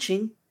people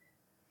watching.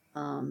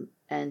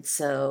 And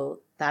so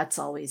that's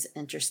always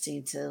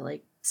interesting to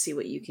like see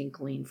what you can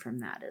glean from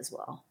that as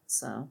well.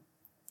 So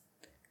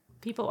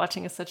people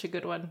watching is such a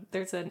good one.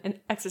 There's an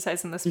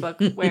exercise in this book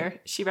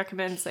where she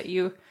recommends that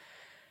you,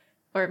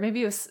 or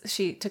maybe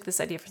she took this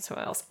idea from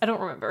someone else. I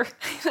don't remember.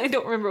 I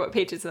don't remember what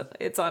page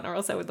it's on, or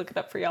else I would look it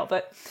up for y'all.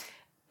 But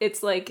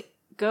it's like,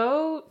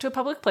 go to a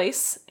public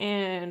place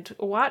and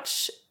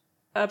watch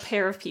a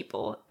pair of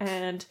people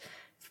and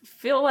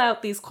fill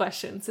out these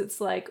questions. It's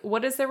like,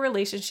 what is their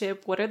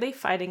relationship? What are they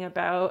fighting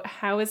about?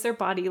 How is their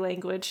body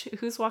language?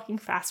 Who's walking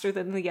faster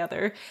than the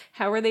other?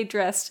 How are they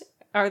dressed?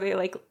 Are they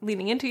like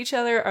leaning into each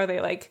other? Are they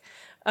like,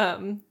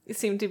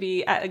 seem to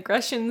be at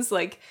aggressions?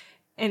 Like,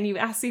 and you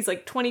ask these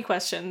like 20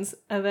 questions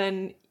and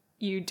then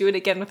you do it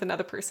again with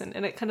another person,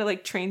 and it kind of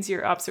like trains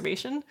your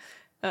observation.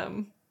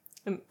 And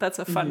that's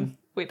a fun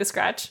way to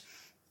scratch.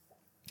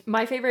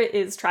 My favorite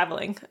is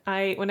traveling.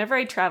 Whenever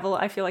I travel,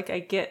 I feel like I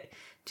get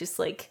just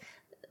like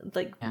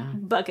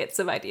buckets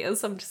of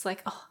ideas. I'm just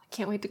like, oh, I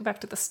can't wait to go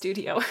back to the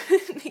studio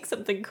and make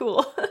something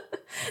cool.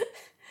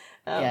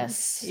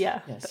 Yes.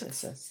 Yeah.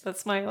 Yes.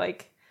 That's my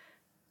like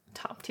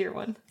top tier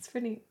one. It's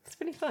pretty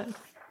fun.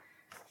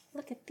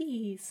 Look at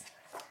these.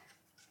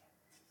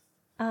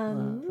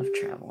 Love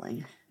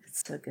traveling.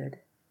 It's so good.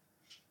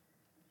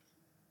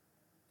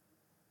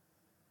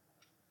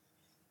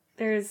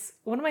 There's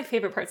one of my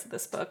favorite parts of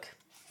this book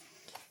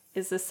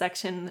is this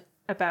section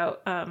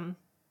about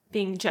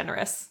being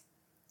generous.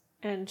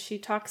 And she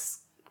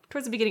talks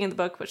towards the beginning of the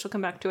book, which she'll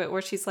come back to it,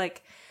 where she's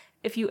like,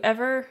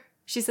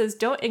 she says,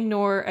 don't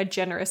ignore a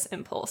generous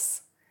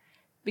impulse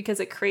because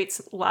it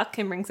creates luck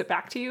and brings it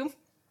back to you.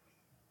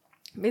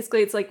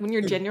 Basically, it's like when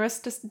you're generous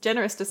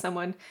to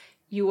someone,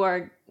 you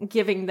are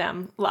giving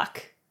them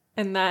luck.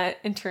 And that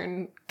in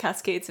turn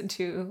cascades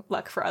into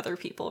luck for other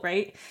people,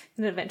 right?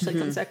 And it eventually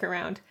comes back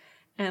around.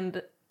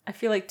 And I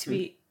feel like to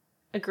be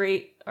a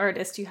great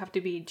artist, you have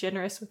to be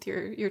generous with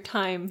your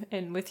time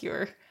and with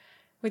your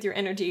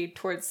energy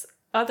towards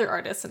other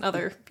artists and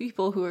other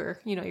people who are,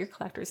 you know, your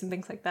collectors and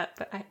things like that.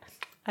 But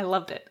I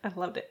loved it.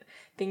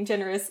 Being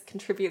generous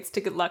contributes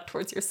to good luck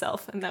towards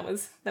yourself. And that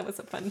was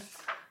a fun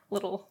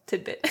little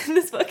tidbit in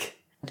this book.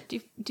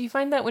 Do you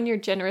find that when you're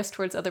generous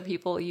towards other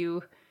people,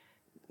 you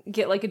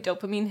get like a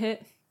dopamine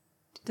hit?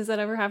 Does that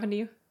ever happen to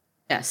you?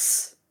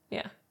 Yes.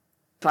 Yeah.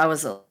 If I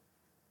was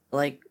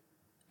like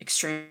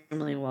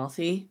extremely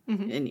wealthy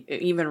and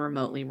even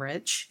remotely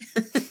rich,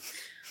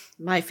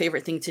 my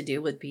favorite thing to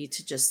do would be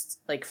to just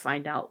like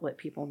find out what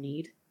people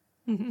need,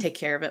 take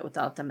care of it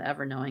without them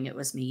ever knowing it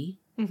was me,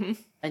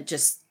 and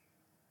just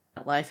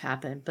let life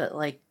happen. But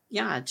like,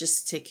 yeah,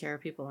 just take care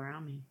of people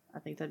around me. I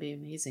think that'd be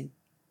amazing.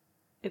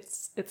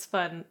 It's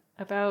fun.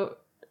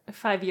 About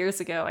 5 years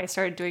ago, I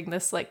started doing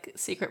this like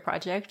secret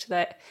project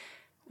that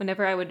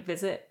whenever I would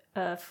visit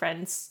a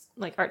friend's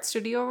like art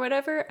studio or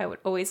whatever, I would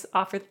always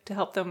offer to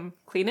help them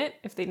clean it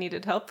if they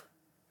needed help,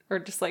 or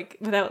just like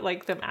without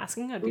like them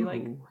asking. I'd be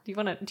like, do you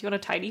want to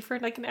tidy for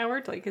like an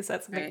hour? Like, is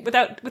that something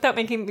without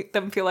making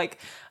them feel like,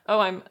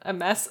 oh, I'm a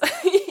mess,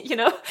 you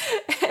know?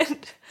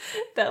 And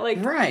that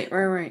like right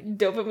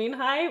dopamine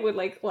high would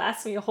like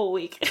last me a whole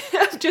week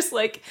of just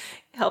like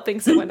helping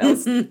someone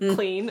else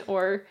clean,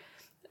 or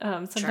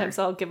sometimes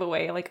I'll give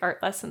away like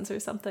art lessons or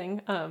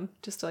something,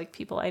 just to like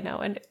people I know.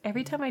 And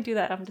every time I do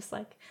that, I'm just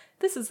like,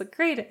 this is the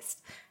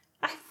greatest.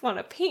 I want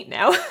to paint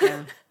now.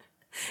 Yeah.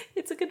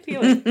 It's a good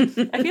feeling.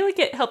 I feel like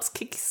it helps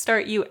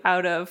kickstart you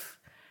out of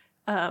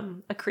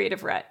a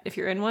creative rut if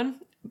you're in one.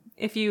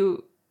 If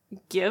you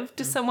give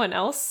to someone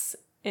else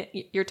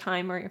your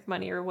time or your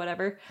money or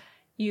whatever,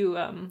 you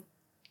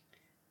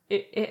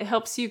it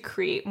helps you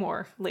create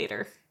more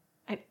later.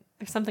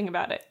 There's something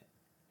about it.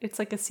 It's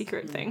like a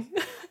secret thing.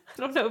 I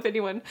don't know if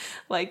anyone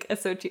like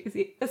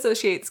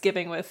associates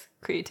giving with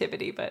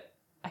creativity, but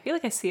I feel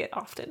like I see it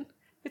often.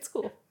 It's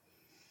cool.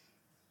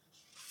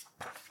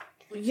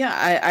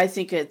 Yeah, I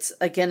think it's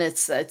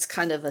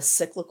kind of a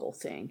cyclical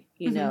thing.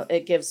 You know,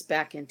 it gives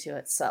back into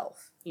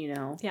itself, you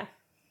know? Yeah.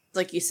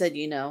 Like you said,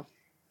 you know,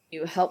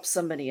 you help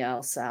somebody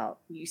else out.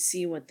 You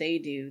see what they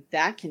do.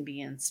 That can be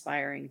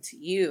inspiring to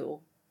you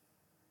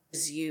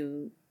as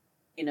you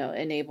know,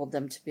 enabled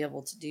them to be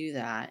able to do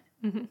that.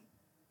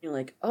 You're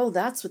like, oh,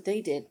 that's what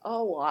they did.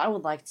 Oh, well, I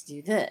would like to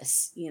do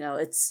this. You know,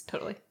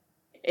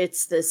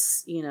 it's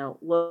this, you know,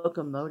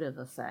 locomotive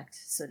effect,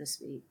 so to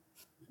speak.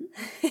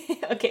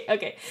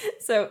 Okay.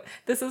 So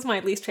this is my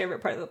least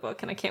favorite part of the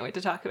book, and I can't wait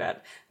to talk about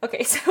it.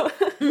 Okay, so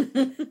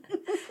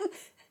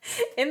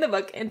in the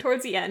book, and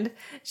towards the end,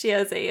 she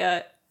has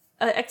a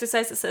an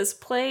exercise that says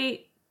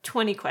play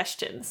 20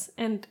 questions.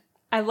 And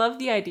I love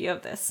the idea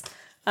of this,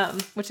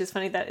 which is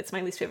funny that it's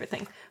my least favorite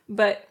thing.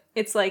 But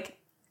it's like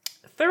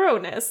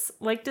thoroughness,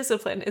 like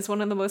discipline, is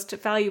one of the most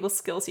valuable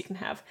skills you can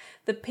have.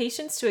 The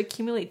patience to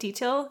accumulate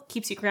detail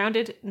keeps you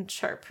grounded and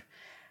sharp.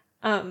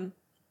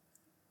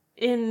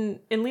 In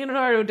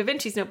Leonardo da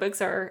Vinci's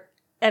notebooks are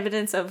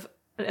evidence of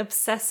an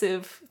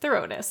obsessive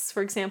thoroughness.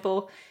 For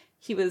example,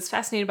 he was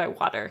fascinated by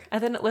water,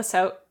 and then it lists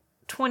out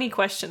 20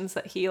 questions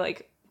that he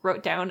like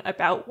wrote down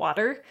about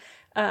water.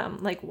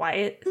 Like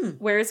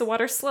where is the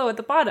water slow at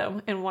the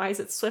bottom, and why is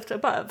it swift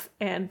above,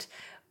 and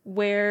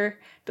where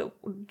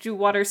do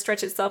water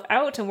stretch itself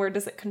out, and where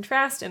does it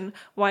contrast, and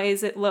why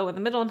is it low in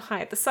the middle and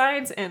high at the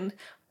sides, and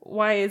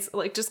why is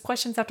like just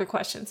questions after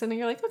questions. And then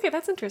you're like, okay,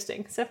 that's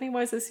interesting. Stephanie,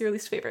 why is this your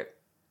least favorite?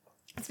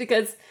 It's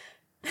because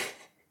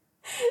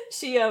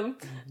she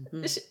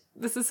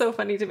this is so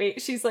funny to me.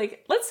 She's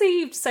like, let's say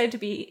you decide to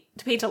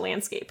paint a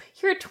landscape.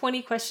 Here are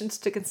 20 questions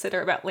to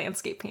consider about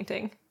landscape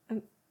painting.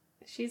 And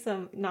she's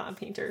not a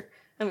painter.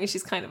 I mean,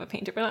 she's kind of a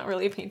painter, but not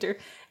really a painter.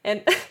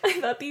 And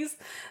I thought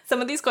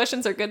some of these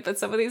questions are good, but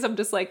some of these I'm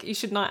just like, you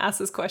should not ask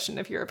this question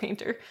if you're a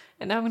painter.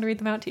 And now I'm going to read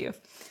them out to you.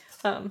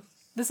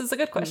 This is a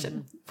good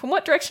question. From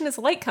what direction is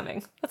light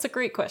coming? That's a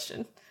great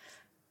question.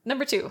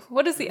 Number 2,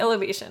 what is the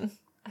elevation?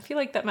 I feel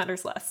like that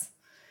matters less.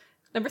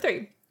 Number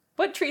 3,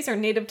 what trees are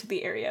native to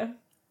the area?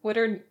 What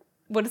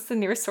is the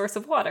nearest source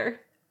of water?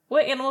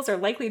 What animals are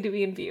likely to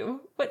be in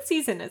view? What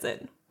season is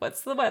it?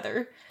 What's the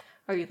weather?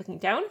 Are you looking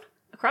down,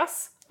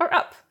 across, or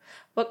up?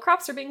 What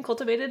crops are being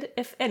cultivated,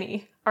 if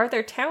any? Are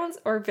there towns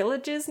or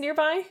villages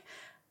nearby?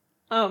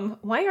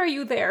 Why are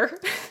you there?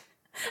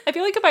 I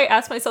feel like if I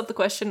asked myself the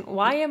question,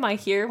 why am I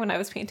here, when I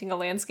was painting a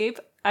landscape,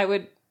 I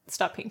would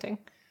stop painting.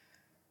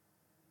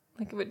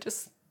 Like it would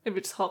just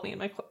halt me in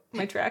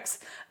my tracks.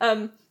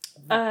 Why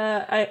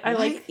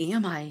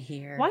am I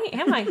here? Why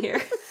am I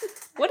here?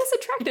 What is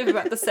attractive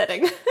about the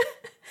setting?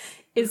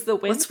 Is the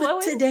wind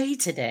blowing?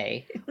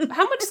 Today?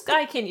 How much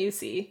sky can you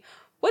see?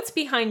 What's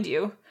behind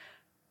you?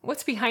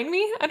 What's behind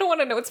me? I don't want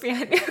to know what's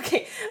behind me.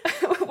 Okay.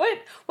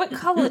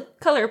 What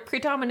color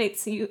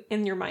predominates you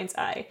in your mind's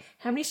eye?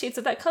 How many shades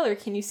of that color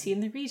can you see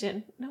in the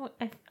region? No,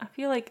 I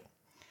feel like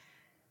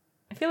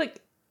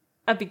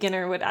a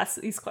beginner would ask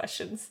these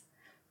questions.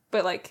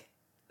 But like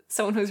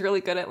someone who's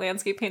really good at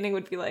landscape painting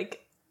would be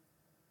like,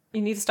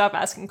 you need to stop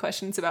asking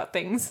questions about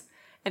things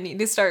and you need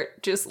to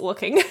start just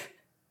looking.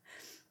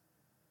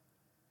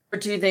 Or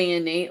do they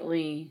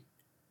innately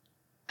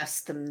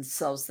ask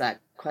themselves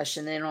that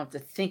question? They don't have to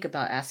think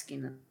about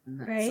asking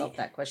themselves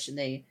that question.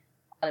 They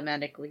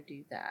automatically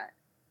do that.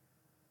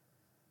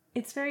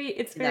 It's very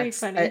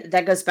funny.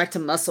 That goes back to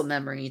muscle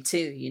memory too.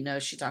 You know,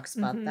 she talks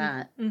about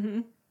that.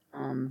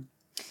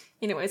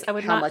 Anyways,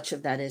 how much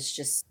of that is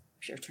just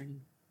pure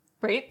training.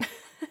 Right?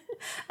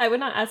 I would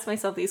not ask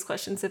myself these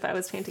questions if I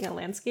was painting a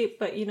landscape,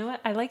 but you know what?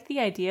 I like the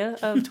idea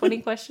of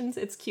 20 questions.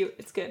 It's cute.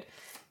 It's good.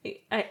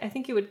 I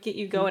think it would get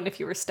you going if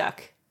you were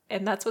stuck.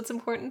 And that's what's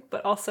important.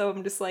 But also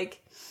I'm just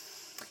like,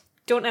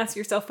 don't ask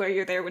yourself where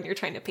you're there when you're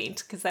trying to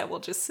paint, because that will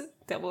just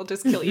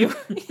kill you.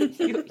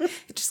 You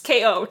just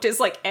KO,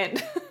 just like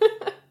end.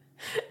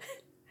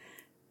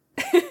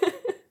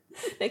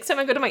 Next time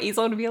I go to my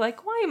easel and be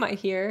like, why am I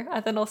here?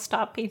 And then I'll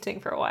stop painting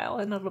for a while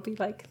and it'll be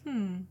like,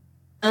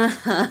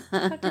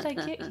 how did I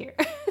get here?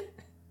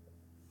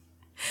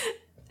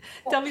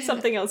 Tell me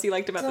something else you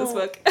liked about this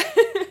book.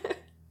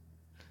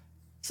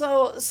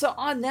 So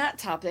on that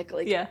topic,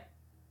 like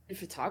in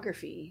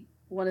photography,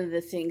 one of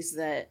the things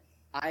that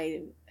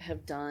I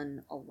have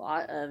done a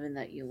lot of and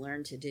that you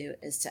learn to do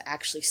is to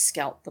actually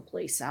scout the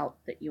place out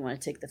that you want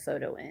to take the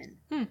photo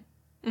in.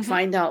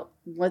 Find out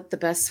what the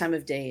best time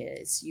of day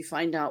is. You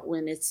find out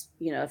when it's,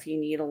 you know, if you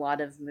need a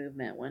lot of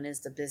movement, when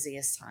is the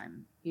busiest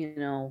time, you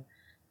know.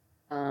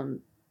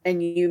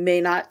 And you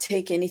may not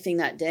take anything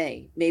that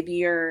day. Maybe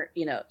you're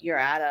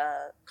at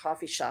a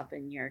coffee shop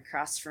and you're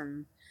across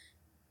from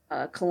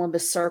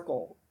Columbus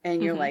Circle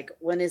and you're like,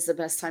 when is the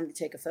best time to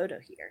take a photo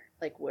here?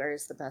 Like, where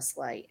is the best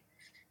light?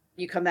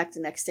 You come back the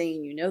next day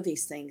and you know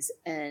these things.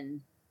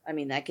 And I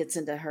mean, that gets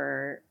into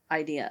her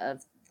idea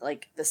of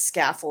like the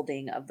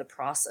scaffolding of the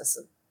process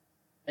of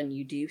when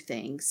you do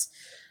things.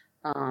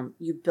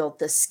 You built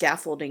the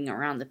scaffolding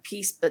around the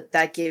piece, but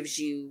that gives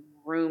you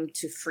room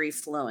to free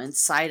flow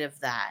inside of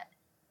that.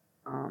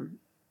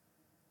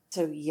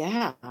 So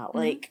yeah,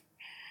 like,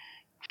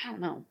 I don't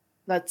know.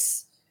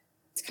 It's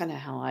kind of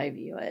how I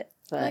view it,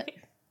 but,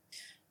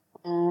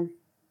 I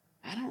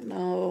don't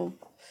know.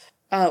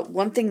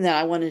 One thing that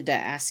I wanted to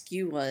ask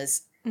you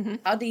was,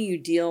 how do you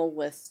deal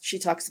with, she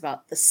talks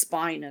about the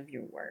spine of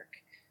your work.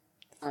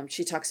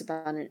 She talks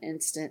about an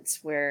instance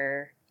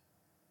where,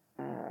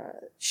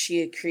 she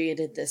had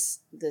created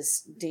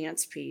this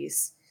dance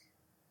piece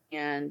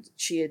and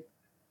she had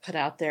put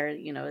out there,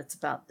 you know, it's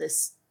about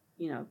this,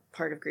 you know,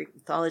 part of Greek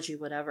mythology,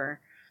 whatever.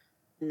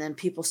 And then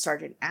people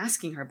started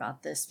asking her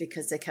about this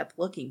because they kept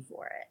looking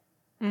for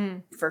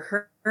it.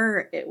 For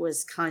her, it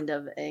was kind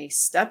of a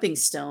stepping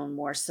stone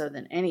more so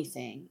than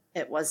anything.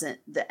 It wasn't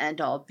the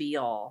end all be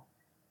all.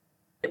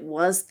 It it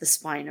was the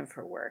spine of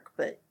her work,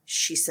 but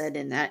she said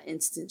in that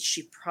instance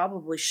she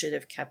probably should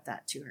have kept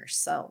that to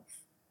herself.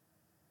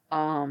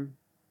 How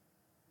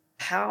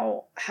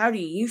do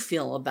you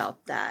feel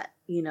about that?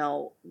 You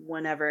know,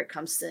 whenever it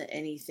comes to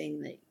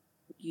anything that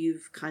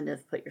you've kind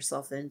of put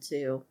yourself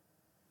into,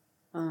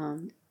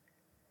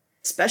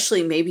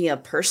 especially maybe a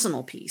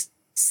personal piece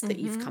that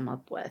you've come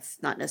up with,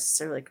 not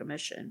necessarily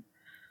commission.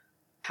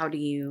 How do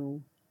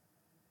you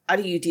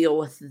deal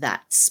with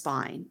that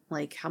spine?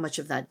 Like, how much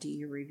of that do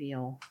you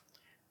reveal?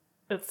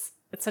 It's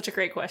such a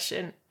great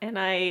question. And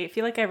I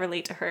feel like I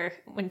relate to her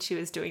when she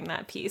was doing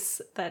that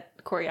piece, that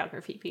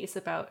choreography piece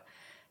about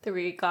the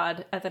Greek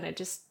god, and then it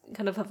just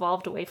kind of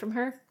evolved away from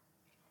her.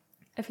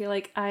 I feel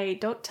like I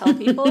don't tell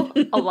people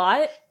a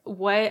lot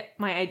what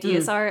my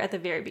ideas are at the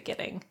very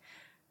beginning.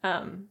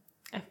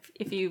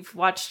 If you've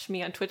watched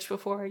me on Twitch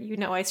before, you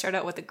know I start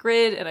out with a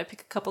grid and I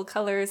pick a couple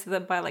colors, and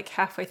then by like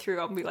halfway through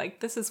I'll be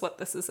like, this is what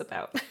this is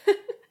about.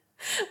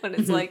 When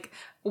it's like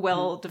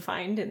well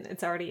defined and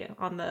it's already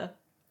on the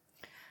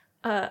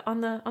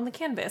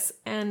canvas.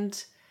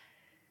 And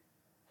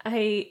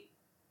I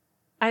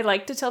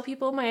like to tell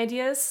people my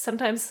ideas.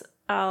 Sometimes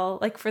I'll,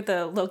 like for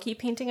the Loki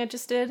painting I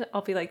just did,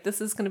 I'll be like, this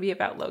is going to be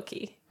about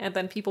Loki. And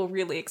then people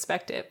really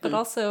expect it. But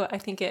also I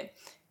think it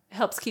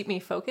helps keep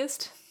me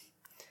focused.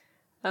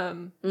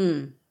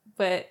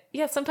 But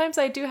yeah, sometimes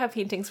I do have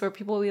paintings where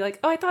people will be like,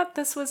 oh, I thought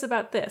this was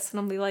about this. And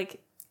I'll be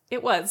like,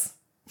 it was.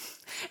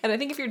 And I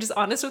think if you're just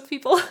honest with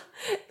people,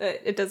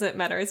 that it doesn't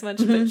matter as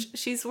much. But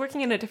she's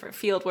working in a different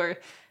field where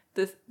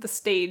the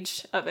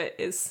stage of it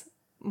is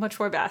much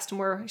more vast and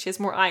where she has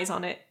more eyes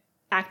on it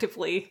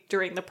actively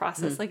during the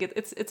process. Like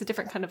it's a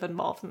different kind of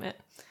involvement.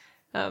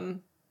 Yeah,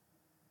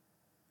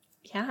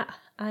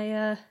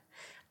 I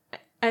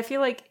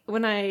feel like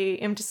when I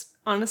am just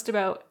honest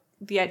about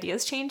the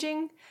ideas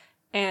changing,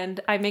 and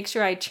I make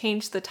sure I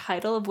change the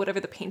title of whatever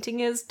the painting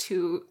is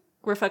to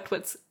reflect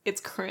what it's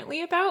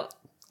currently about,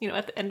 you know,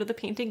 at the end of the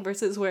painting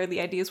versus where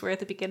the ideas were at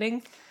the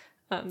beginning.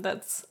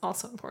 That's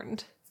also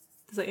important.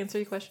 Does that answer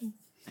your question?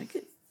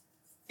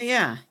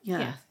 Yeah.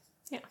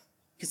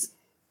 Because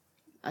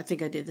I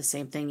think I did the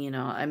same thing. You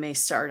know, I may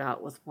start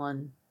out with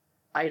one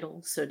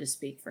idol, so to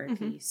speak, for a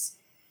piece.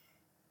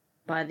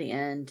 By the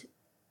end,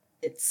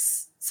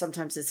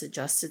 sometimes it's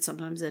adjusted,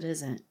 sometimes it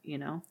isn't, you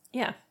know?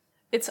 Yeah.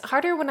 It's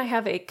harder when I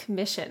have a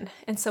commission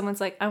and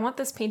someone's like, I want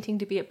this painting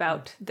to be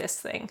about this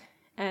thing.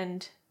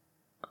 And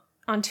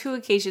on 2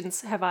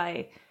 occasions have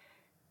I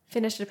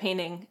finished a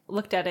painting,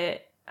 looked at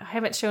it. I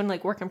haven't shown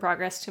like work in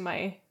progress to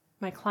my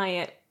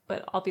client,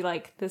 but I'll be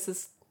like, this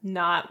is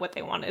not what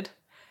they wanted.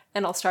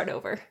 And I'll start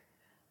over.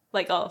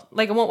 I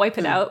won't wipe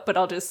it out, but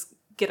I'll just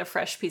get a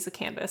fresh piece of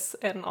canvas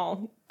and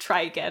I'll try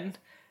again.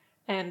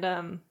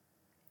 And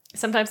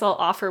sometimes I'll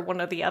offer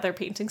one of the other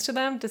paintings to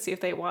them to see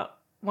if they want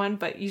one,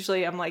 but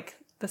usually I'm like,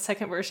 the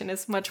second version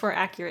is much more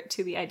accurate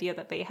to the idea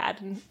that they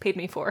had and paid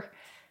me for.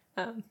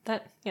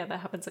 That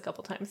happens a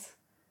couple times.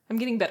 I'm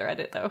getting better at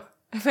it though,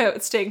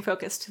 about staying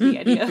focused to the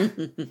idea.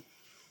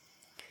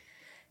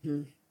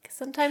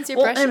 Sometimes your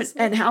brush is...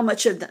 And how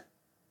much of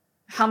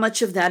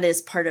that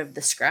is part of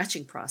the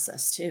scratching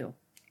process too?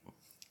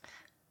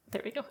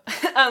 There we go.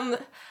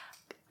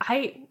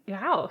 I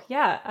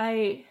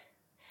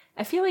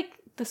feel like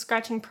the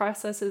scratching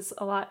process is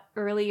a lot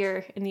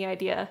earlier in the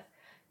idea.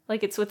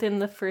 Like it's within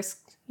the first,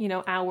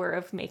 hour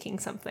of making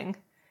something.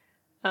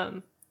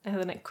 And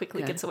then it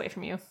quickly gets away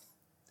from you.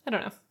 I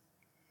don't know.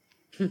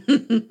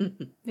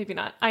 Maybe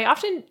not. I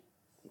often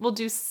will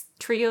do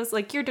trios,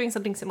 like you're doing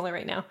something similar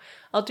right now.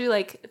 I'll do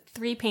like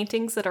 3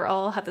 paintings that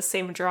all have the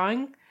same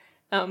drawing.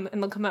 And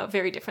they'll come out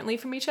very differently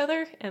from each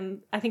other.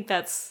 And I think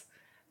that's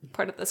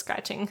part of the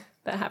scratching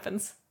that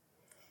happens.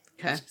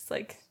 Okay. It's just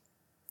like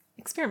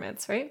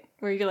experiments, right?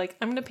 Where you're like,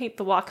 I'm going to paint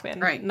the Walkman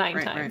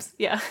 9 times. Right.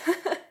 Yeah.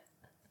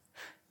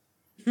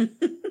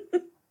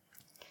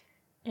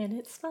 And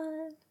it's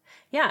fun.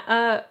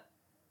 Yeah.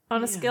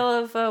 On a scale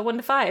of 1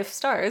 to 5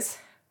 stars,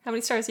 how many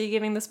stars are you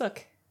giving this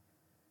book?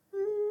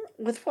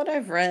 With what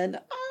I've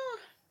read,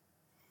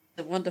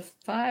 the 1 to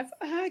 5,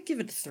 I give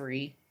it a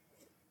 3.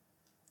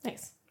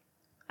 Nice.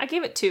 I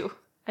gave it 2.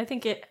 I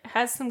think it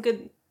has some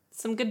good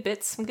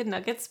bits, some good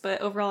nuggets,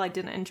 but overall I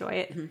didn't enjoy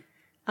it.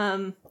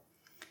 Mm-hmm.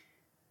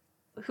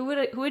 Who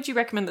would you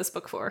recommend this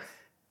book for?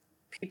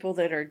 People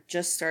that are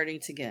just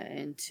starting to get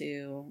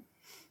into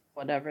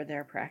whatever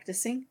they're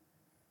practicing.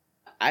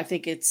 I would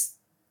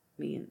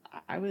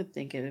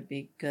think it would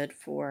be good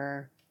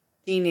for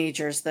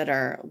teenagers that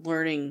are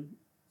learning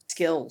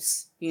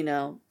skills,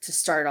 to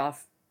start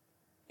off,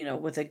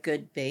 with a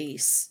good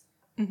base.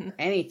 Mm-hmm.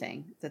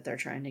 Anything that they're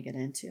trying to get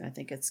into. I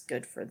think it's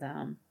good for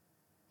them.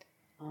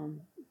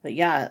 But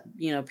yeah,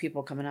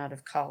 people coming out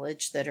of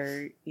college that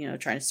are,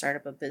 trying to start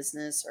up a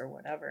business or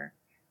whatever.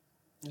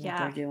 What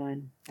they're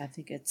doing. I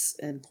think it's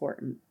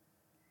important.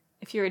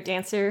 If you're a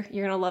dancer,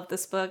 you're going to love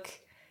this book.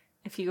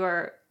 If you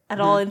are at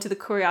all into the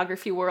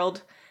choreography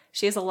world,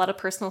 she has a lot of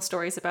personal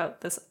stories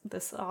about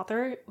this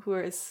author who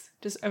is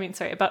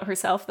about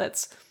herself. They're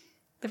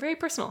very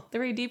personal.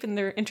 They're very deep and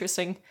they're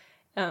interesting.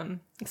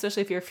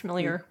 especially if you're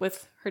familiar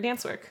with her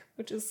dance work,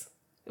 which is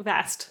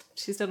vast.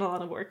 She's done a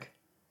lot of work.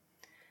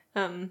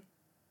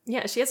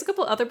 Yeah, she has a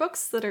couple other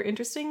books that are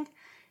interesting.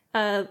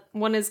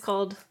 One is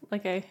called,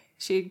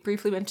 she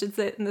briefly mentions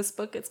it in this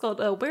book, it's called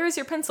Where is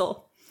Your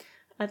Pencil?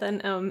 And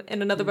then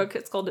in another book,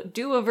 it's called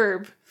Do a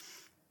Verb.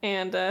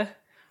 And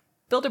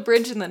Build a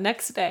Bridge in the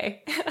Next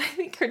Day. I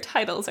think her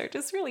titles are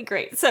just really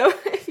great. So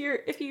if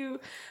you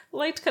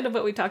liked kind of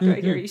what we talked about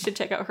here, you should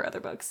check out her other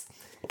books.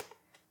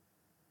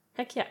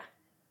 Heck yeah.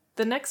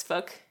 The next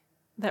book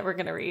that we're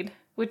going to read,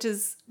 which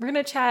is we're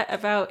going to chat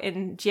about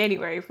in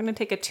January. We're going to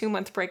take a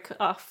 2-month break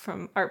off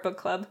from Art Book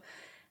Club.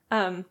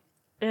 And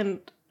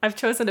I've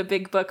chosen a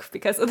big book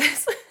because of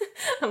this.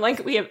 I'm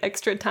like, we have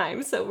extra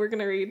time, so we're going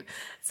to read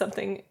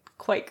something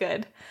quite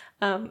good.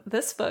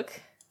 This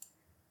book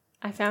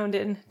I found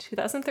in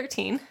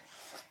 2013,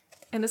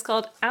 and it's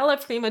called Alla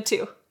Prima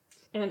 2.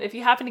 And if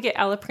you happen to get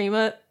Alla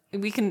Prima,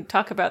 we can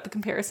talk about the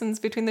comparisons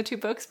between the two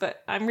books,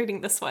 but I'm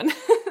reading this one,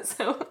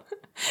 so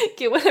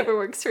get whatever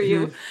works for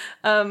you.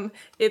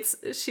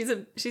 She's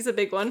a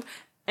big one,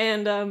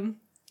 and I'm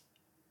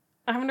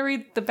gonna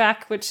read the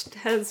back, which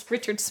has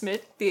Richard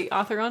Schmid, the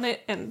author, on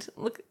it, and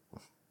look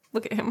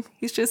at him.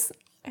 He's just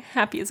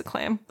happy as a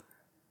clam,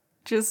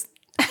 just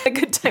had a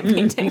good time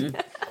painting.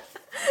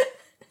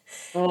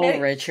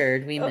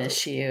 Richard, we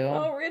miss you.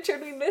 Oh,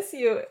 Richard, we miss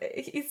you.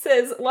 He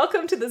says,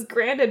 welcome to this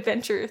grand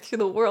adventure through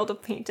the world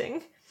of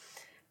painting.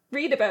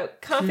 Read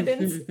about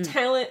confidence,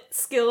 talent,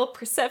 skill,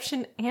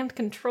 perception, and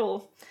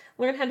control.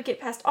 Learn how to get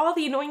past all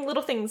the annoying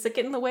little things that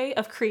get in the way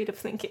of creative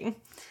thinking.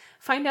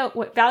 Find out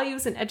what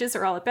values and edges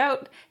are all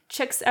about.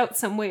 Checks out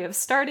some way of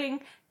starting.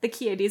 The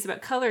key ideas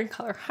about color and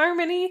color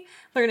harmony.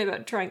 Learn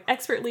about drawing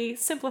expertly,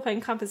 simplifying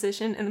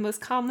composition, and the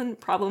most common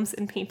problems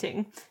in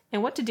painting.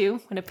 And what to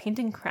do when a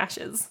painting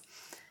crashes.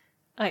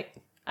 I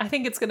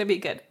think it's going to be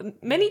good.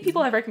 Many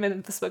people have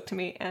recommended this book to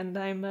me, and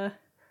I'm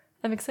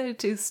excited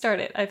to start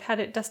it. I've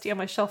had it dusty on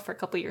my shelf for a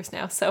couple years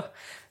now, so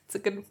it's a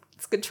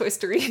good choice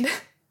to read.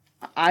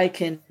 I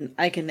can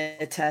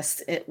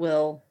attest it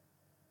will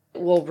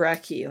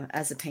wreck you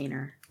as a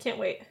painter. Can't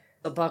wait.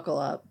 So buckle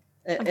up.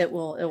 It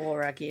will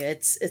wreck you.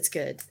 It's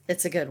good.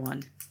 It's a good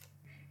one.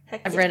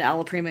 Heck I've read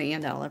Alla Prima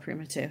and Alla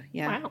Prima too.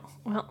 Yeah. Wow.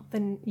 Well,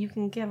 then you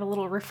can give a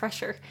little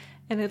refresher,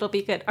 and it'll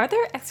be good. Are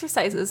there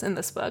exercises in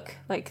this book,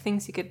 like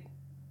things you could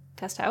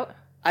test out?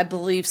 I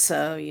believe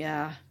so.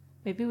 Yeah.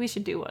 Maybe we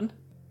should do one.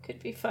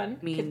 Could be fun.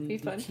 I mean, you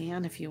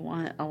can if you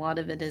want. A lot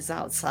of it is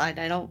outside.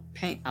 I don't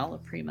paint Alla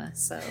Prima,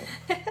 so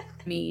I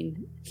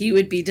mean, he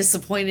would be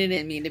disappointed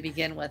in me to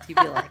begin with. He'd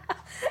be like,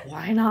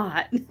 "Why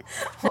not?"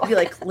 I'd be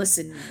like,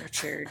 "Listen,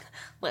 Richard.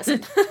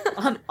 Listen,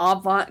 I'm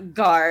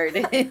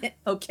avant-garde.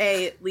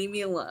 Okay, leave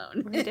me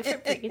alone." We're a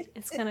different breed.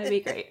 It's gonna be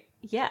great.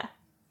 Yeah,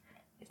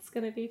 it's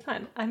gonna be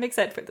fun. I'm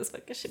excited for this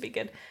book. It should be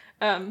good.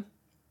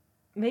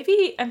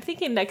 Maybe I'm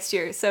thinking next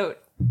year. So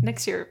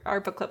next year, our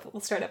book club will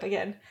start up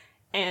again.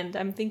 And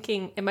I'm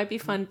thinking it might be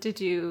fun to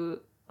do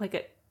like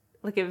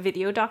a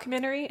video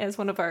documentary as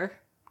one of our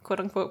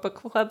quote unquote book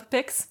club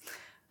picks.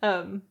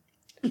 That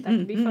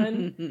would be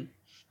fun.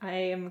 I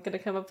am going to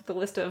come up with a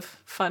list of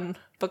fun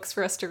books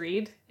for us to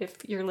read. If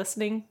you're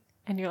listening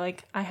and you're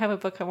like, I have a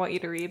book I want you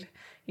to read,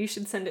 you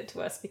should send it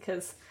to us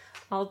because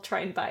I'll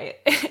try and buy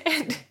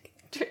it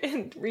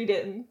and read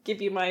it and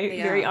give you my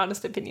very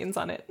honest opinions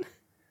on it.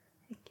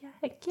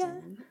 Heck yeah.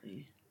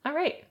 All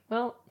right.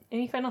 Well,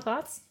 any final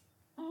thoughts?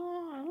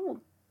 I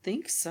don't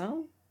think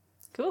so.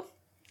 Cool.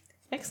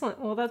 Excellent.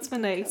 Well, that's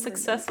been a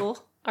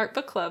successful art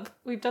book club.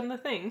 We've done the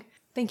thing.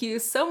 Thank you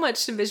so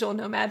much to Visual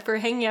Nomad for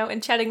hanging out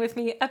and chatting with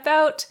me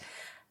about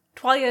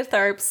Twyla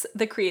Tharp's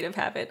The Creative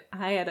Habit.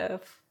 I had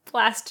a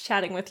blast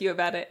chatting with you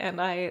about it,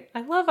 and I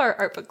love our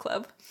art book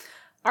club.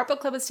 Art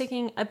book club is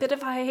taking a bit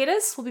of a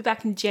hiatus. We'll be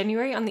back in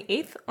January on the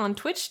 8th on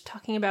Twitch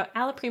talking about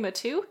Alla Prima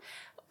 2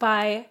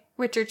 by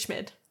Richard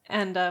Schmid.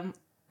 And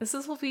this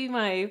will be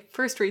my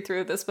first read-through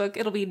of this book.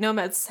 It'll be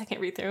Nomad's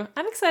second read-through.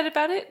 I'm excited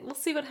about it. We'll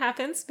see what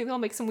happens. Maybe I'll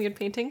make some weird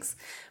paintings.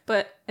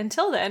 But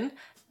until then,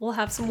 we'll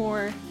have some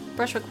more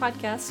Brushwork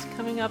podcast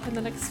coming up in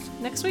the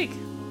next week.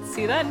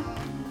 See you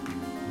then.